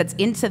them, that's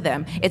into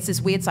them, it's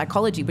this weird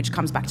psychology which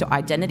comes back to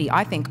identity,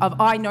 I think, of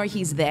I know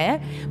he's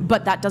there,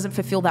 but that doesn't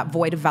fulfill that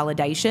void of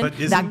validation. But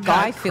that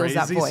guy feels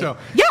that void. So,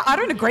 yeah, I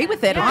don't agree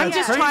with it. I'm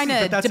just trying to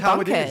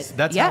debunk it.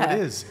 That's how it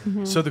is.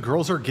 So the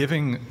girls are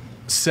giving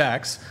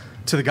sex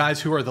to the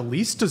guys who are the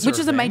least deserving. Which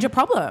is a major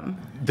problem.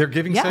 They're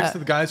giving sex to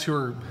the guys who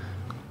are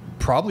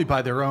probably,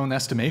 by their own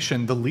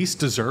estimation, the least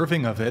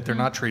deserving of it. They're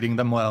not treating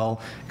them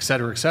well, et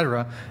cetera, et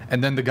cetera.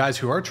 And then the guys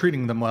who are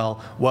treating them well,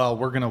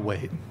 we're going to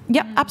wait.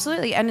 Yeah,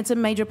 absolutely. And it's a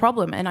major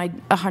problem. And I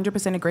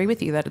 100% agree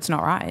with you that it's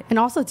not right. And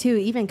also, too,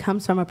 it even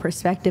comes from a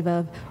perspective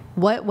of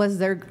what was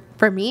their...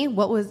 For me,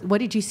 what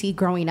did you see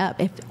growing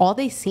up? If all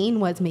they seen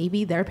was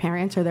maybe their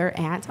parents or their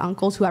aunts,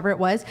 uncles, whoever it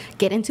was,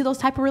 get into those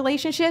type of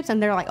relationships,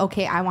 and they're like,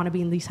 okay, I want to be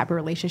in these type of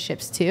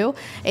relationships too.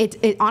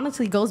 It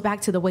honestly goes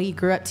back to the way you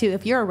grew up too.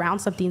 If you're around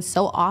something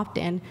so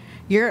often,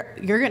 you're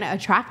going to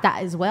attract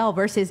that as well,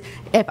 versus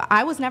if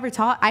I was never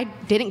taught, I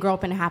didn't grow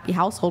up in a happy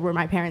household where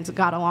my parents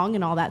got along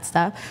and all that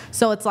stuff.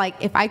 So it's like,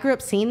 if I grew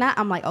up seeing that,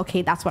 I'm like,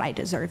 okay, that's what I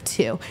deserve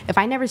too. If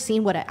I never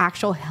seen what an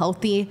actual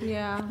healthy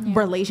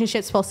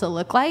relationship's supposed to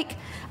look like,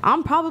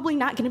 I'm probably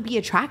not going to be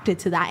attracted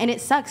to that. And it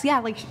sucks.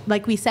 Yeah,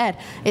 like we said,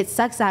 it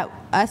sucks that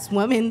us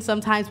women,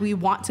 sometimes we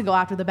want to go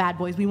after the bad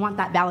boys. We want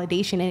that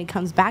validation, and it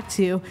comes back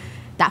to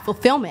that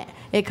fulfillment.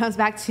 It comes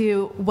back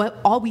to what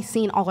all we've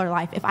seen all our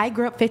life. If I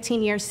grew up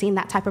 15 years seeing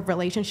that type of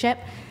relationship,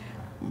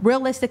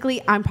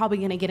 realistically, I'm probably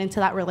going to get into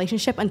that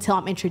relationship until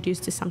I'm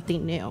introduced to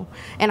something new.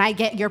 And I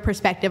get your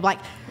perspective. Like,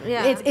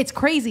 it's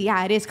crazy.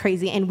 Yeah, it is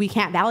crazy. And we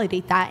can't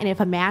validate that. And if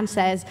a man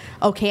says,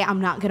 okay,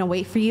 I'm not going to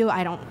wait for you,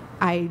 I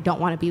don't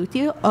want to be with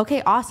you.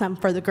 Okay, awesome.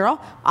 For the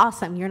girl,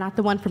 awesome. You're not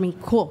the one for me.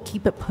 Cool.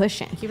 Keep it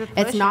pushing.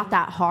 It's not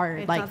that hard.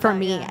 It's like, for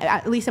me,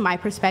 at least in my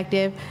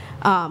perspective,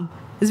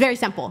 it's very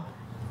simple.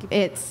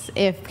 It's,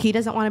 if he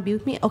doesn't want to be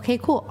with me, okay,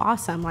 cool,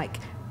 awesome. Like,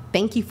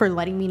 thank you for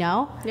letting me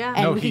know. Yeah.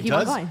 And we can keep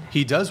on going.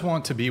 He does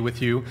want to be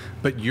with you,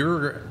 but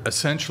you're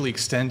essentially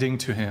extending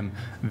to him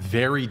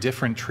very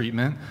different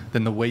treatment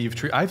than the way you've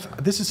treated.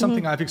 This is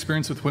something I've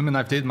experienced with women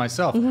I've dated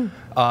myself.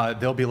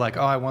 They'll be like,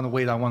 oh, I want to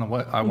wait, I want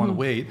to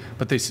wait,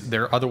 but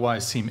they're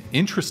otherwise seem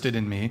interested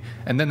in me.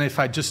 And then if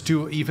I just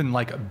do even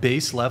like a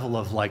base level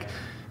of like,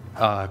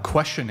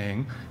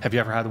 questioning, have you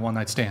ever had a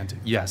one-night stand?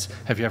 Yes.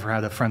 Have you ever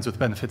had a friends with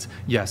benefits?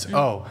 Yes.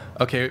 Oh,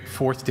 okay,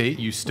 fourth date,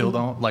 you still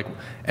don't like,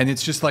 and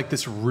it's just like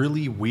this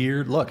really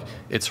weird, look,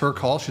 it's her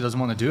call, she doesn't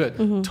want to do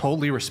it,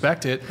 totally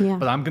respect it,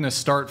 but I'm going to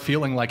start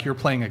feeling like you're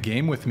playing a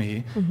game with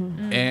me,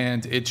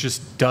 and it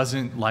just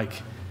doesn't,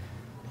 like,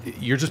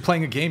 you're just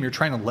playing a game. You're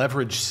trying to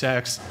leverage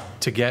sex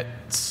to get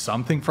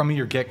something from me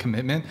or get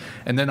commitment.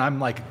 And then I'm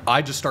like,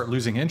 I just start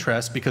losing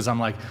interest because I'm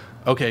like,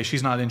 okay,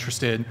 she's not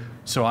interested,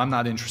 so I'm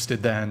not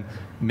interested then.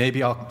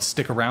 Maybe I'll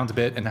stick around a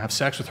bit and have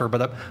sex with her.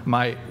 But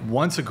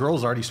once a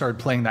girl's already started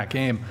playing that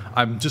game,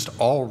 I'm just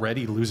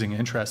already losing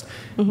interest.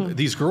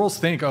 These girls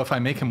think, oh, if I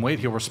make him wait,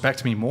 he'll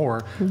respect me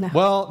more. No.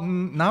 Well,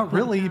 not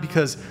really,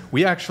 because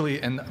we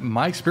actually, in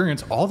my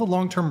experience, all the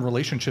long-term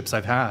relationships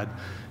I've had,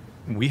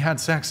 we had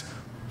sex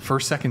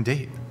first, second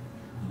date.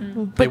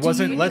 But it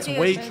wasn't, let's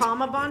wait.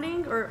 Trauma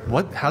bonding? Or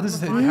what? How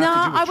does it have No, to do with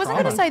I wasn't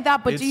going to say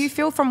that, but do you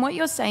feel from what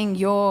you're saying,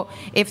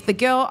 if the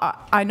girl,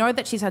 I know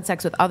that she's had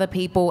sex with other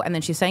people, and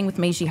then she's saying with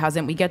me she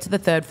hasn't, we get to the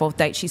third, fourth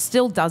date, she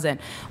still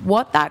doesn't.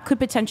 What that could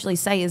potentially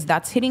say is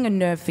that's hitting a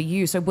nerve for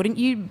you. So wouldn't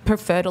you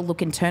prefer to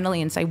look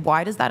internally and say,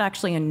 why does that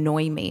actually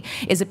annoy me?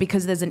 Is it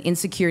because there's an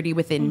insecurity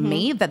within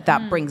me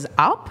that brings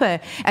up?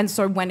 And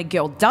so when a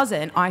girl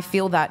doesn't, I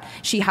feel that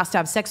she has to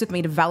have sex with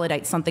me to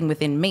validate something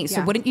within me.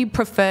 So wouldn't you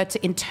prefer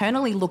to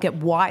internally look at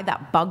why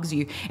that bugs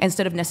you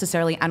instead of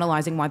necessarily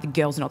analyzing why the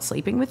girl's not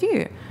sleeping with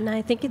you? No,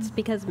 I think it's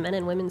because men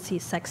and women see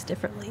sex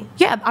differently.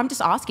 Yeah, I'm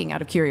just asking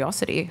out of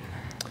curiosity.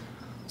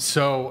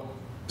 So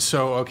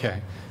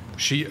okay.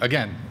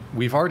 Again,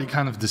 we've already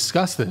kind of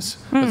discussed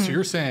this, but so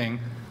you're saying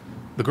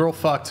the girl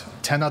fucked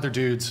 10 other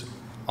dudes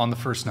on the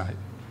first night,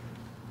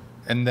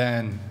 and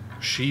then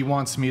she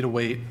wants me to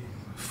wait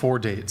 4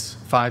 dates,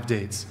 5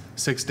 dates,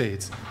 6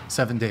 dates,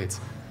 7 dates.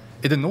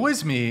 It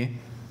annoys me,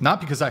 not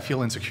because I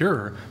feel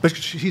insecure, but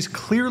she's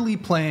clearly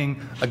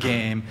playing a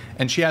game,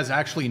 and she has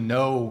actually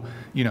no,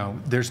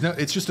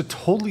 it's just a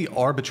totally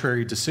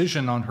arbitrary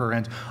decision on her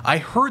end. I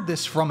heard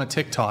this from a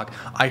TikTok.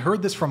 I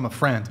heard this from a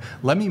friend.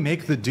 Let me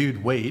make the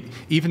dude wait,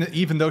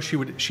 even though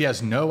she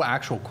has no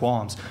actual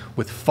qualms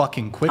with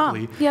fucking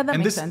quickly. Yeah, that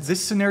makes sense.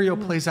 This scenario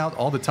plays out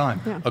all the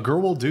time. Yeah. A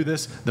girl will do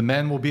this, the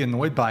man will be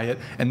annoyed by it,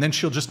 and then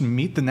she'll just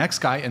meet the next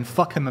guy and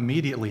fuck him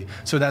immediately.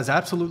 So it has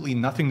absolutely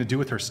nothing to do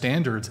with her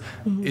standards.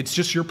 Mm-hmm. It's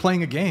just you're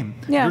playing a game.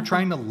 Yeah. You're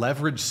trying to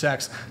leverage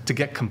sex to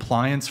get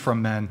compliance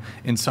from men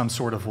in some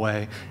sort of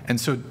way. And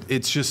so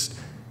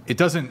it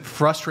doesn't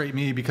frustrate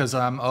me because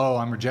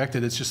I'm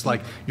rejected. It's just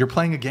like you're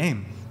playing a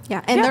game.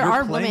 Yeah, and there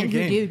are women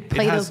who do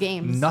play those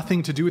games.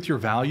 Nothing to do with your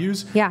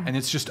values. Yeah. And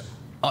it's just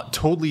a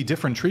totally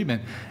different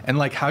treatment. And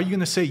like, how are you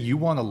going to say you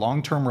want a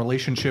long-term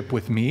relationship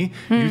with me?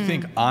 You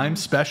think I'm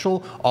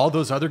special? All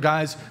those other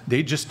guys,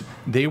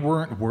 they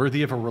weren't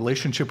worthy of a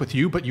relationship with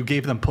you, but you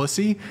gave them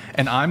pussy,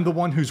 and I'm the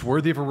one who's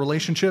worthy of a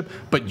relationship,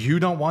 but you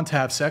don't want to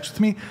have sex with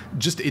me?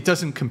 It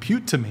doesn't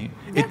compute to me.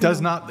 It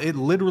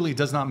literally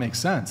does not make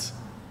sense.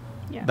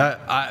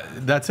 Yeah.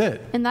 That's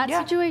it. In that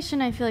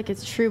situation, I feel like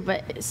it's true,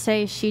 but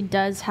say she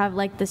does have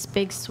like this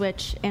big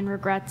switch and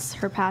regrets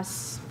her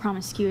past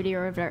promiscuity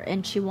or whatever,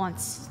 and she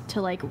wants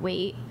to like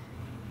wait,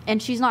 and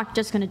she's not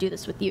just going to do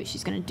this with you,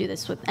 she's going to do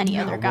this with any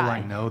other guy. Well,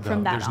 I know,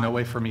 though. There's no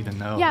way for me to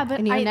know. Yeah,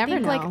 but I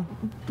think like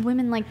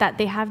women like that,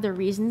 they have their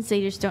reasons,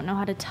 they just don't know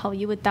how to tell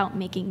you without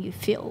making you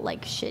feel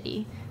like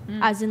shitty.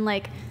 As in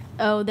like,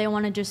 oh, they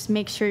want to just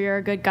make sure you're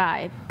a good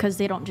guy because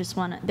they don't just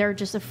want to, they're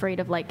just afraid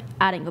of like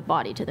adding a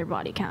body to their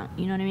body count.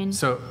 You know what I mean?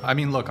 So, I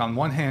mean, look, on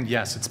one hand,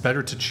 yes, it's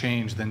better to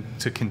change than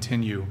to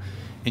continue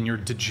in your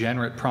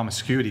degenerate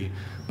promiscuity,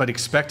 but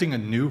expecting a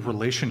new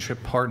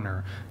relationship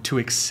partner to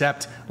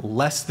accept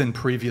less than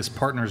previous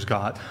partners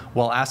got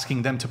while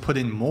asking them to put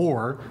in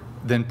more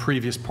than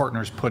previous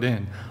partners put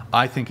in,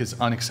 I think is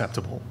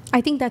unacceptable.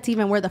 I think that's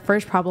even where the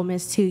first problem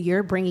is too.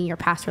 You're bringing your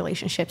past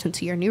relationships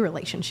into your new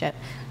relationship.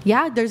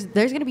 Yeah, there's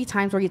going to be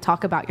times where you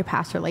talk about your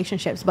past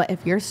relationships, but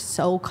if you're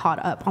so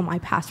caught up on my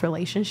past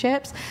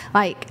relationships,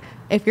 like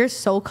if you're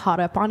so caught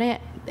up on it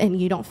and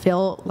you don't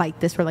feel like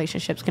this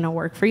relationship's going to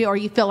work for you, or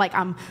you feel like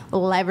I'm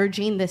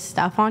leveraging this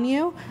stuff on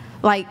you,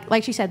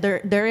 like she said,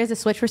 there is a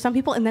switch for some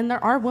people, and then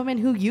there are women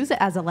who use it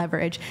as a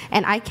leverage,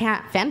 and I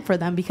can't fend for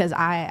them because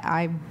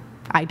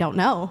I don't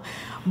know.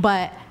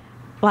 But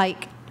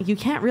like, you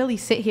can't really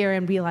sit here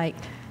and be like,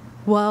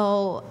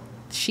 well,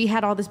 she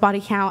had all this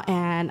body count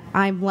and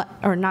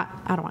or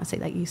not, I don't want to say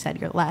that you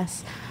said you're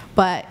less,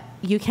 but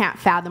you can't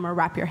fathom or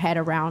wrap your head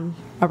around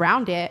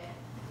it.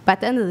 But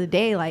at the end of the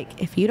day,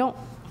 like, if you don't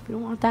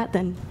want that,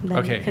 then okay,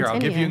 continue. Here, I'll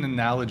give you an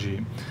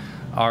analogy.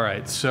 All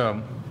right,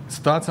 so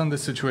thoughts on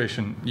this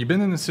situation. You've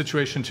been in a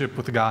situationship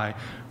with a guy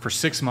for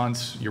 6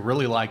 months. You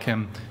really like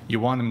him. You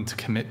want him to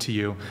commit to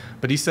you,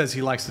 but he says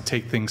he likes to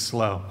take things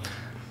slow.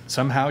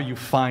 Somehow you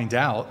find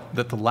out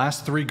that the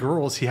last 3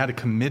 girls he had a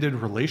committed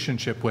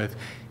relationship with,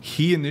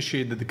 he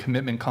initiated the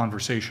commitment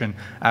conversation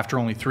after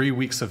only 3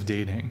 weeks of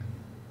dating.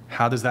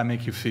 How does that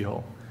make you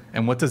feel?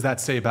 And what does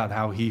that say about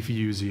how he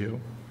views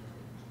you?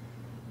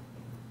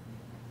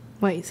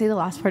 Wait, say the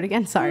last part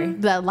again. Sorry.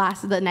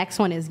 The next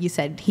one is, you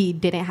said he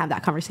didn't have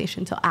that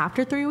conversation until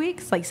after 3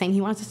 weeks, like saying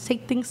he wants to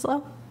take things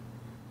slow.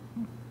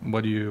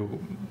 What do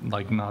you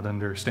like not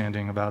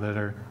understanding about it,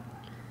 or?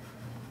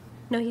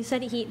 No, he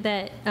said he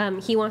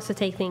wants to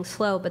take things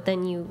slow, but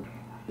then you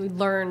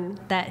learn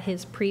that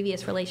his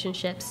previous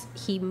relationships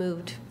he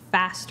moved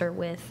faster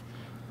with,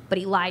 but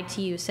he lied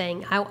to you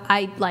saying,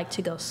 I'd like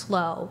to go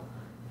slow,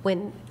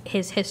 when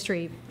his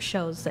history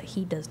shows that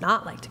he does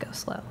not like to go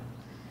slow.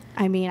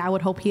 I mean, I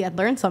would hope he had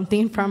learned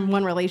something from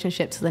one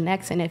relationship to the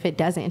next, and if it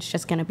doesn't, it's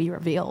just going to be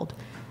revealed.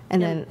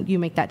 And then you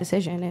make that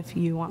decision if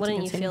you want to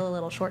continue. Wouldn't you feel a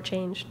little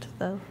shortchanged,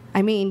 though?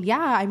 I mean,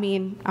 yeah,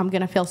 I'm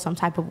going to feel some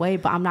type of way,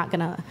 but I'm not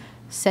going to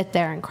sit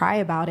there and cry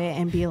about it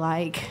and be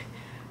like,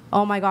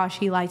 oh my gosh,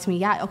 he lied to me.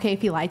 Yeah, okay,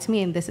 if he lied to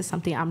me and this is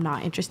something I'm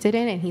not interested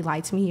in and he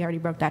lied to me, he already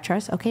broke that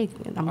trust, okay.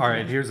 All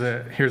right, here's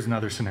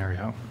another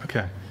scenario.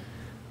 Okay.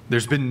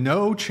 There's been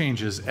no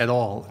changes at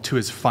all to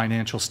his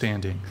financial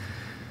standing.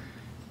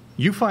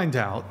 You find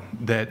out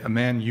that a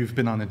man you've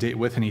been on a date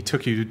with and he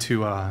took you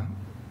to,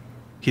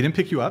 he didn't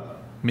pick you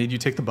up, made you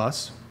take the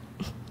bus.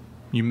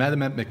 You met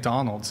him at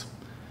McDonald's.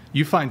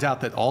 You find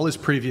out that all his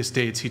previous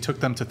dates, he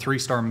took them to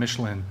 3-star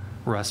Michelin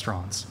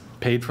restaurants,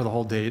 paid for the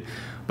whole date,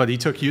 but he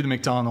took you to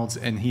McDonald's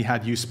and he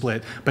had you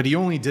split. But he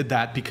only did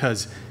that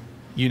because,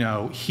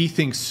 he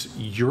thinks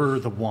you're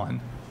the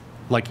one,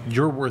 like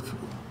you're worth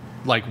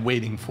like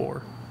waiting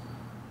for.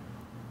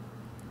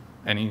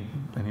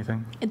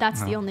 Anything?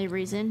 That's the only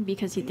reason,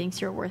 because he thinks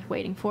you're worth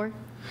waiting for?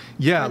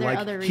 Yeah,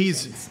 like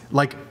he's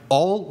like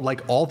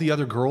all the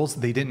other girls,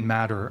 they didn't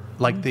matter.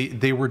 Like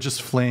they were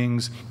just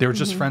flings. They were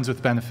just friends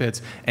with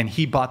benefits, and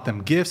he bought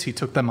them gifts, he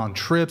took them on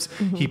trips,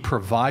 he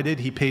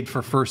provided, he paid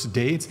for first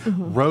dates,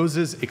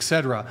 roses,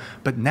 etc.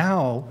 But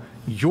now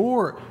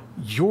you're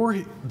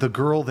you're the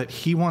girl that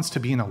he wants to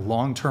be in a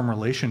long-term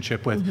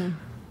relationship with.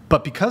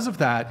 But because of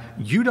that,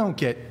 you don't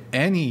get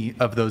any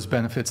of those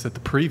benefits that the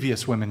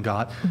previous women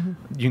got.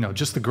 You know,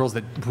 just the girls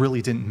that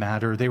really didn't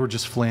matter. They were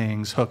just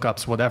flings,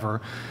 hookups,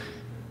 whatever.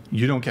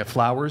 You don't get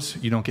flowers.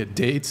 You don't get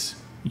dates.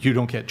 You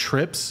don't get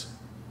trips.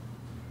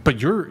 But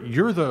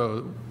you're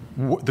the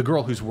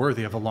girl who's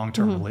worthy of a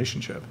long-term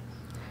relationship.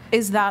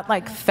 Is that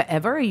like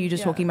forever? Or are you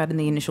just talking about in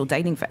the initial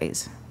dating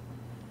phase?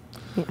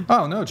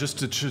 Oh no,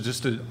 just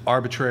an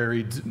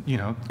arbitrary, you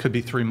know, could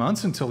be 3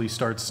 months until he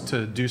starts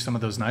to do some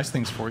of those nice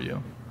things for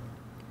you.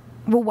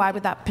 Well, why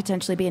would that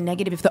potentially be a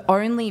negative if the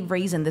only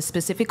reason, the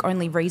specific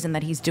only reason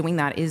that he's doing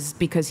that is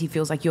because he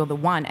feels like you're the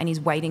one and he's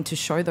waiting to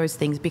show those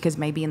things because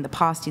maybe in the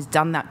past he's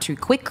done that too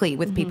quickly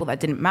with people that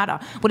didn't matter?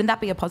 Wouldn't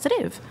that be a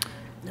positive?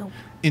 No.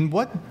 In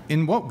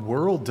what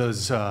world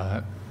does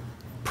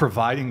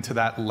providing to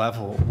that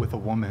level with a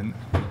woman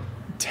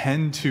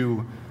tend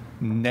to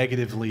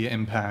negatively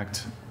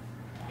impact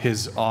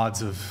his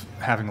odds of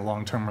having a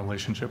long-term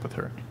relationship with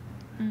her?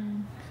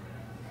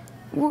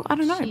 Well, I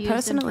don't know, She used them for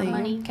personally.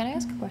 money. Can I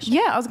ask a question?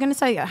 Yeah, I was going to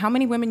say, how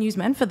many women use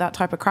men for that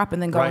type of crap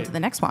and then go on to the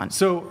next one?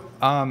 So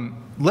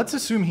let's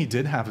assume he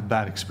did have a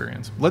bad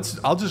experience.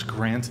 I'll just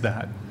grant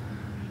that.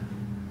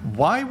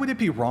 Why would it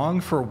be wrong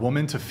for a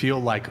woman to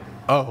feel like,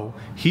 oh,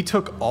 he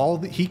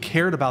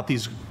cared about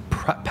these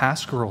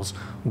past girls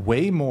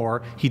way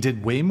more. He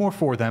did way more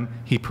for them.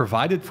 He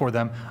provided for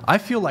them. I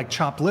feel like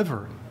chopped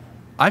liver.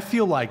 I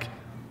feel like,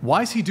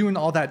 why is he doing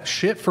all that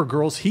shit for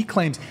girls he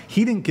claims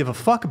he didn't give a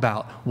fuck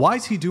about? Why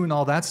is he doing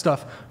all that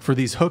stuff for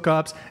these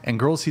hookups and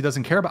girls he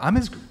doesn't care about? I'm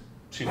his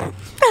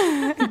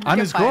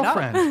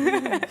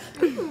girlfriend.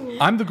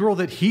 I'm the girl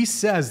that he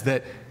says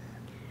that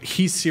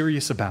he's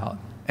serious about,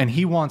 and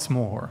he wants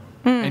more,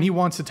 and he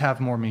wants it to have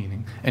more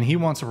meaning, and he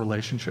wants a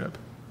relationship.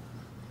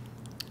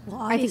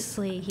 Well,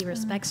 obviously, he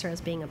respects her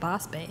as being a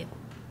boss babe.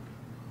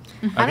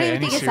 I don't even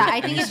think it's that. I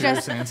think it's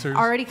just answers?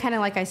 already kind of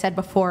like I said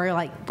before,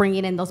 like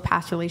bringing in those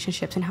past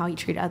relationships and how he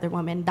treated other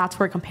women. That's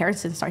where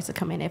comparison starts to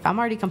come in. If I'm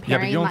already Yeah,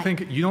 comparing,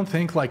 but you don't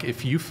think like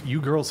if you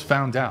girls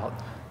found out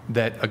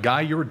that a guy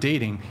you're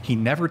dating, he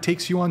never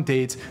takes you on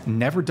dates,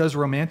 never does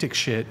romantic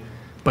shit,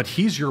 but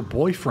he's your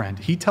boyfriend.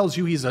 He tells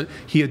you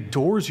he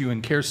adores you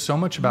and cares so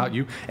much about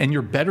you, and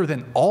you're better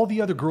than all the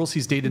other girls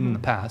he's dated in the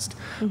past.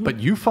 But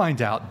you find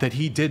out that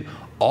he did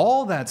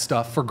all that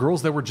stuff for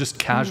girls that were just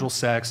casual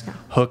sex,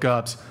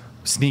 hookups,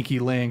 sneaky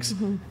links,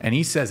 and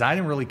he says, I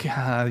didn't really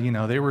care, you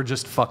know, they were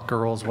just fuck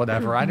girls,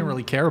 whatever. I didn't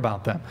really care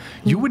about them.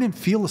 You wouldn't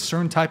feel a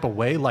certain type of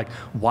way, like,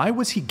 why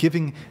was he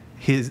giving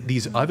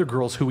these other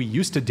girls who he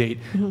used to date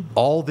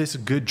all this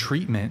good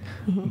treatment,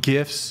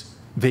 gifts,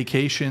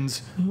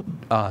 vacations,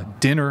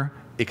 dinner,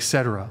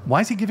 etc.?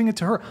 Why is he giving it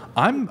to her?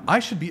 I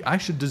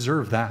should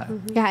deserve that.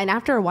 yeah, and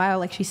after a while,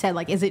 like she said,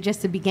 like, is it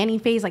just the beginning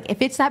phase? Like,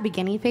 if it's that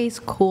beginning phase,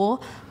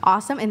 cool,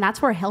 awesome, and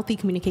that's where healthy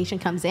communication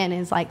comes in.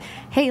 Is like,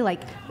 hey,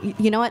 like,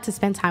 you know what? To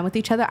spend time with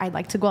each other, I'd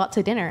like to go out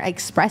to dinner.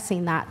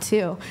 Expressing that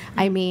too.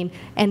 I mean,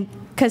 and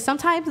because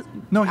sometimes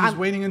he's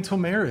waiting until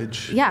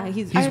marriage. Yeah,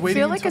 he's I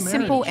waiting feel like a until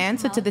simple marriage.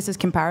 answer to this is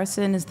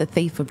comparison is the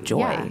thief of joy.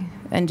 Yeah.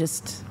 And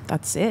just,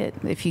 that's it.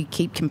 If you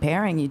keep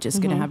comparing, you're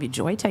just going to have your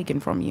joy taken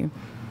from you.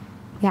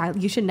 Yeah,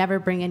 you should never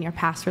bring in your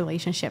past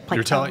relationship. Like,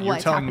 You're telling me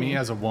happening.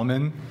 as a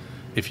woman,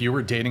 if you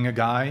were dating a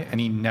guy and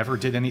he never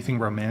did anything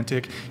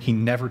romantic, he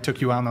never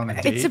took you out on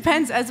a date. It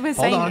depends, as we're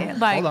saying it.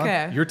 Like, hold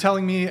on. You're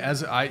telling me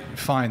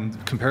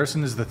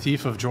comparison is the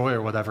thief of joy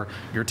or whatever.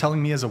 You're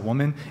telling me as a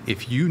woman,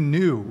 if you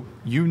knew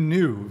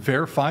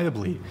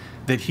verifiably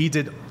that he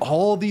did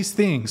all these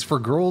things for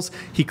girls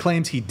he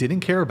claims he didn't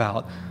care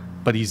about,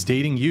 but he's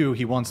dating you,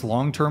 he wants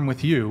long-term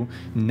with you,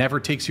 never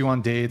takes you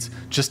on dates,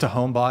 just a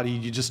homebody,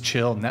 you just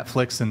chill,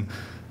 Netflix and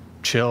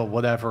chill,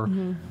 whatever.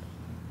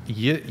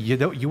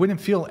 You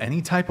wouldn't feel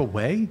any type of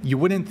way? You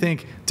wouldn't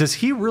think, does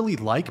he really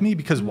like me?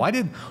 Because why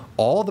did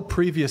all the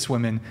previous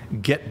women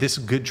get this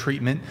good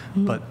treatment,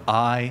 but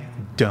I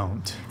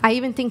don't? I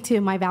even think,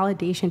 too, my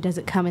validation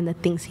doesn't come in the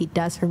things he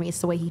does for me. It's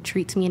the way he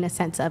treats me in a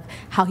sense of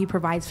how he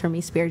provides for me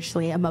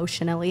spiritually,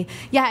 emotionally.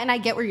 Yeah, and I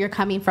get where you're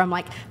coming from,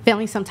 like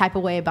feeling some type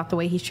of way about the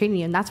way he's treating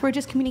you. And that's where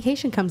just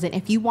communication comes in.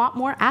 If you want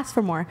more, ask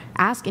for more.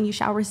 Ask and you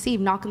shall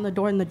receive. Knock on the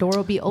door and the door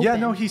will be open. Yeah,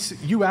 no,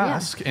 you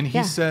ask and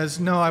he says,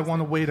 no, I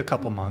want to wait a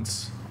couple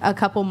months. A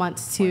couple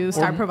months to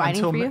start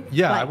providing for you?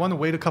 Yeah, I want to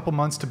wait a couple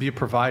months to be a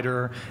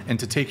provider and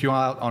to take you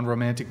out on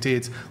romantic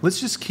dates.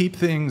 Let's just keep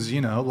things,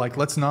 like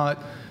let's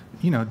not,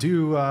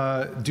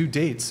 do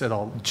dates at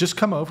all. Just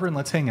come over and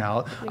let's hang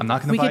out. I'm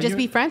not going to buy you. We could just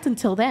be friends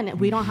until then.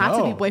 We don't have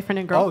to be boyfriend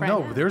and girlfriend.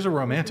 Oh, no, there's a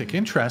romantic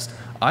interest.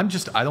 I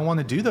don't want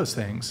to do those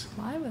things.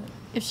 Why would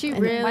If she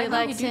really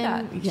likes do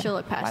that? him, she'll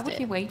look past Why would it.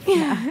 he wait? Like,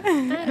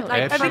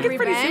 I for think it's pretty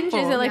revenge? simple.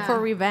 Is it like for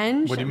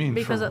revenge? What do you mean,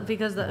 Because for-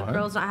 because the what?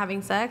 girl's not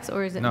having sex,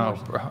 or is it No,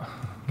 more? bro.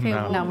 Okay,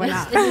 No. no, we're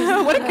not.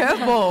 what a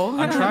curveball.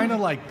 I'm trying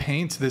to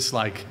paint this The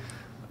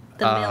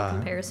male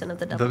comparison of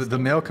the double the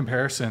male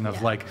comparison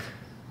of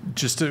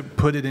just to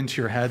put it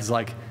into your heads,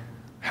 like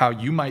how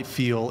you might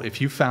feel if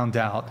you found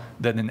out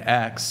that an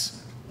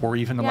ex or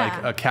even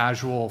like a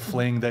casual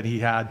fling that he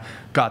had,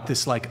 got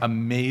this like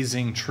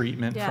amazing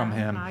treatment from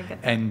him, I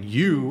get that. and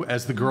you,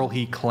 as the girl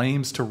he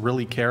claims to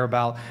really care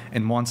about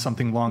and want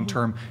something long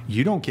term,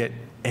 you don't get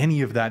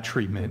any of that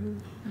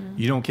treatment.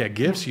 You don't get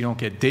gifts, you don't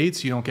get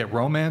dates, you don't get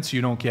romance,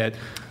 you don't get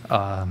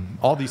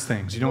all these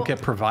things. You don't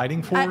get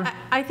providing for.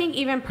 I think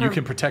even you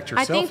can protect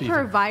yourself. I think even.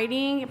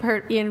 providing,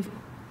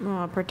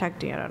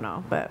 protecting. I don't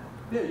know, but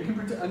yeah, you can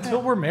protect,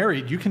 until we're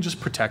married. You can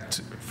just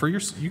protect for your.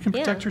 You can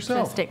protect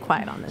yourself. Stay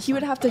quiet on this. He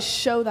would have to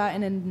show that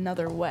in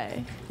another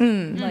way.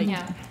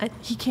 Like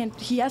he can't.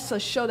 He has to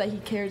show that he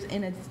cares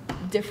in a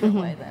different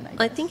way. Then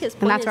I think his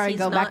point that's is where I he's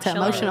go not back to showing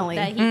emotionally.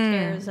 that he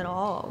cares at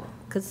all,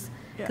 because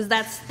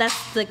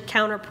that's the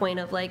counterpoint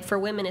of like, for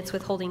women it's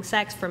withholding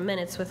sex, for men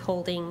it's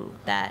withholding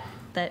that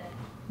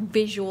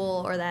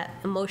visual or that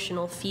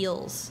emotional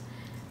feels,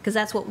 because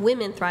that's what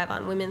women thrive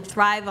on. Women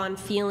thrive on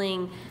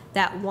feeling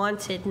that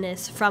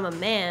wantedness from a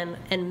man,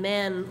 and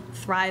men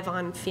thrive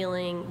on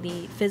feeling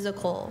the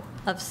physical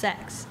of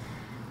sex.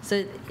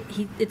 So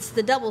it's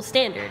the double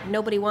standard.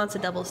 Nobody wants a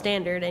double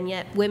standard, and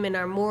yet women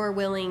are more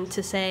willing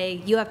to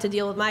say, you have to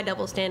deal with my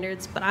double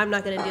standards, but I'm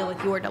not going to deal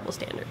with your double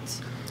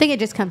standards. I think it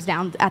just comes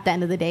down at the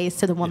end of the day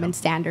to the woman's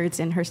standards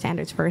and her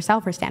standards for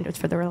herself, her standards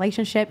for the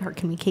relationship, her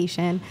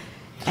communication.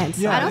 And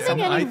so I don't think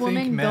any I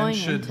woman think men going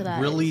should into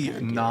that really is gonna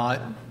do not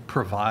that.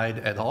 provide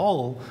at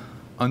all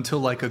until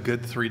like a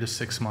good 3 to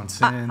 6 months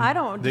in. I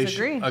don't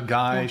disagree. A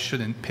guy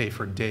shouldn't pay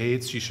for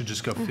dates. You should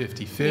just go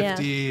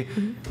 50-50.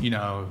 You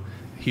know,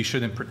 he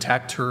shouldn't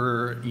protect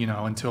her, you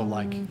know, until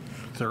like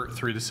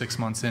 3 to 6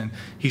 months in.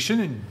 He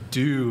shouldn't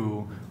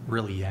do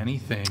really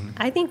anything.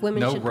 I think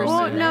women should pursue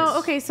Well, this. no,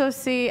 okay, so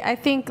see, I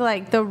think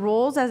like the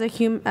roles as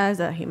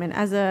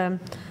a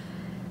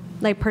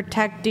like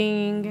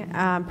protecting,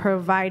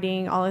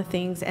 providing, all the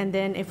things, and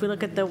then if we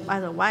look at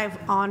as a wife,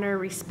 honor,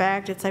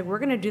 respect, it's like we're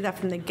gonna do that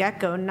from the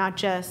get-go, not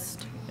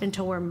just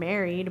until we're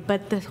married.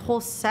 But the whole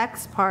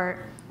sex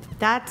part,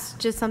 that's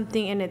just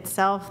something in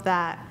itself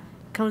that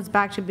comes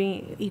back to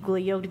being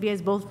equally yoked. If you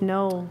guys both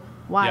know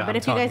why, Yeah, but I'm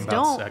if you guys talking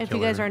about don't, if you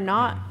guys secular, are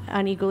not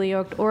unequally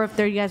yoked, or if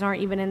you guys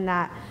aren't even in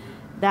that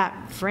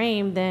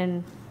frame,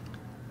 then.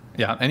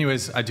 Yeah,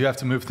 anyways, I do have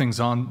to move things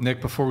on.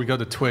 Nick, before we go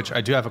to Twitch,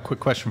 I do have a quick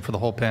question for the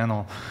whole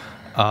panel.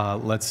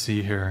 Let's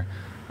see here.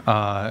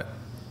 I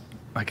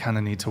kind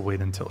of need to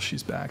wait until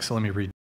she's back, so let me read.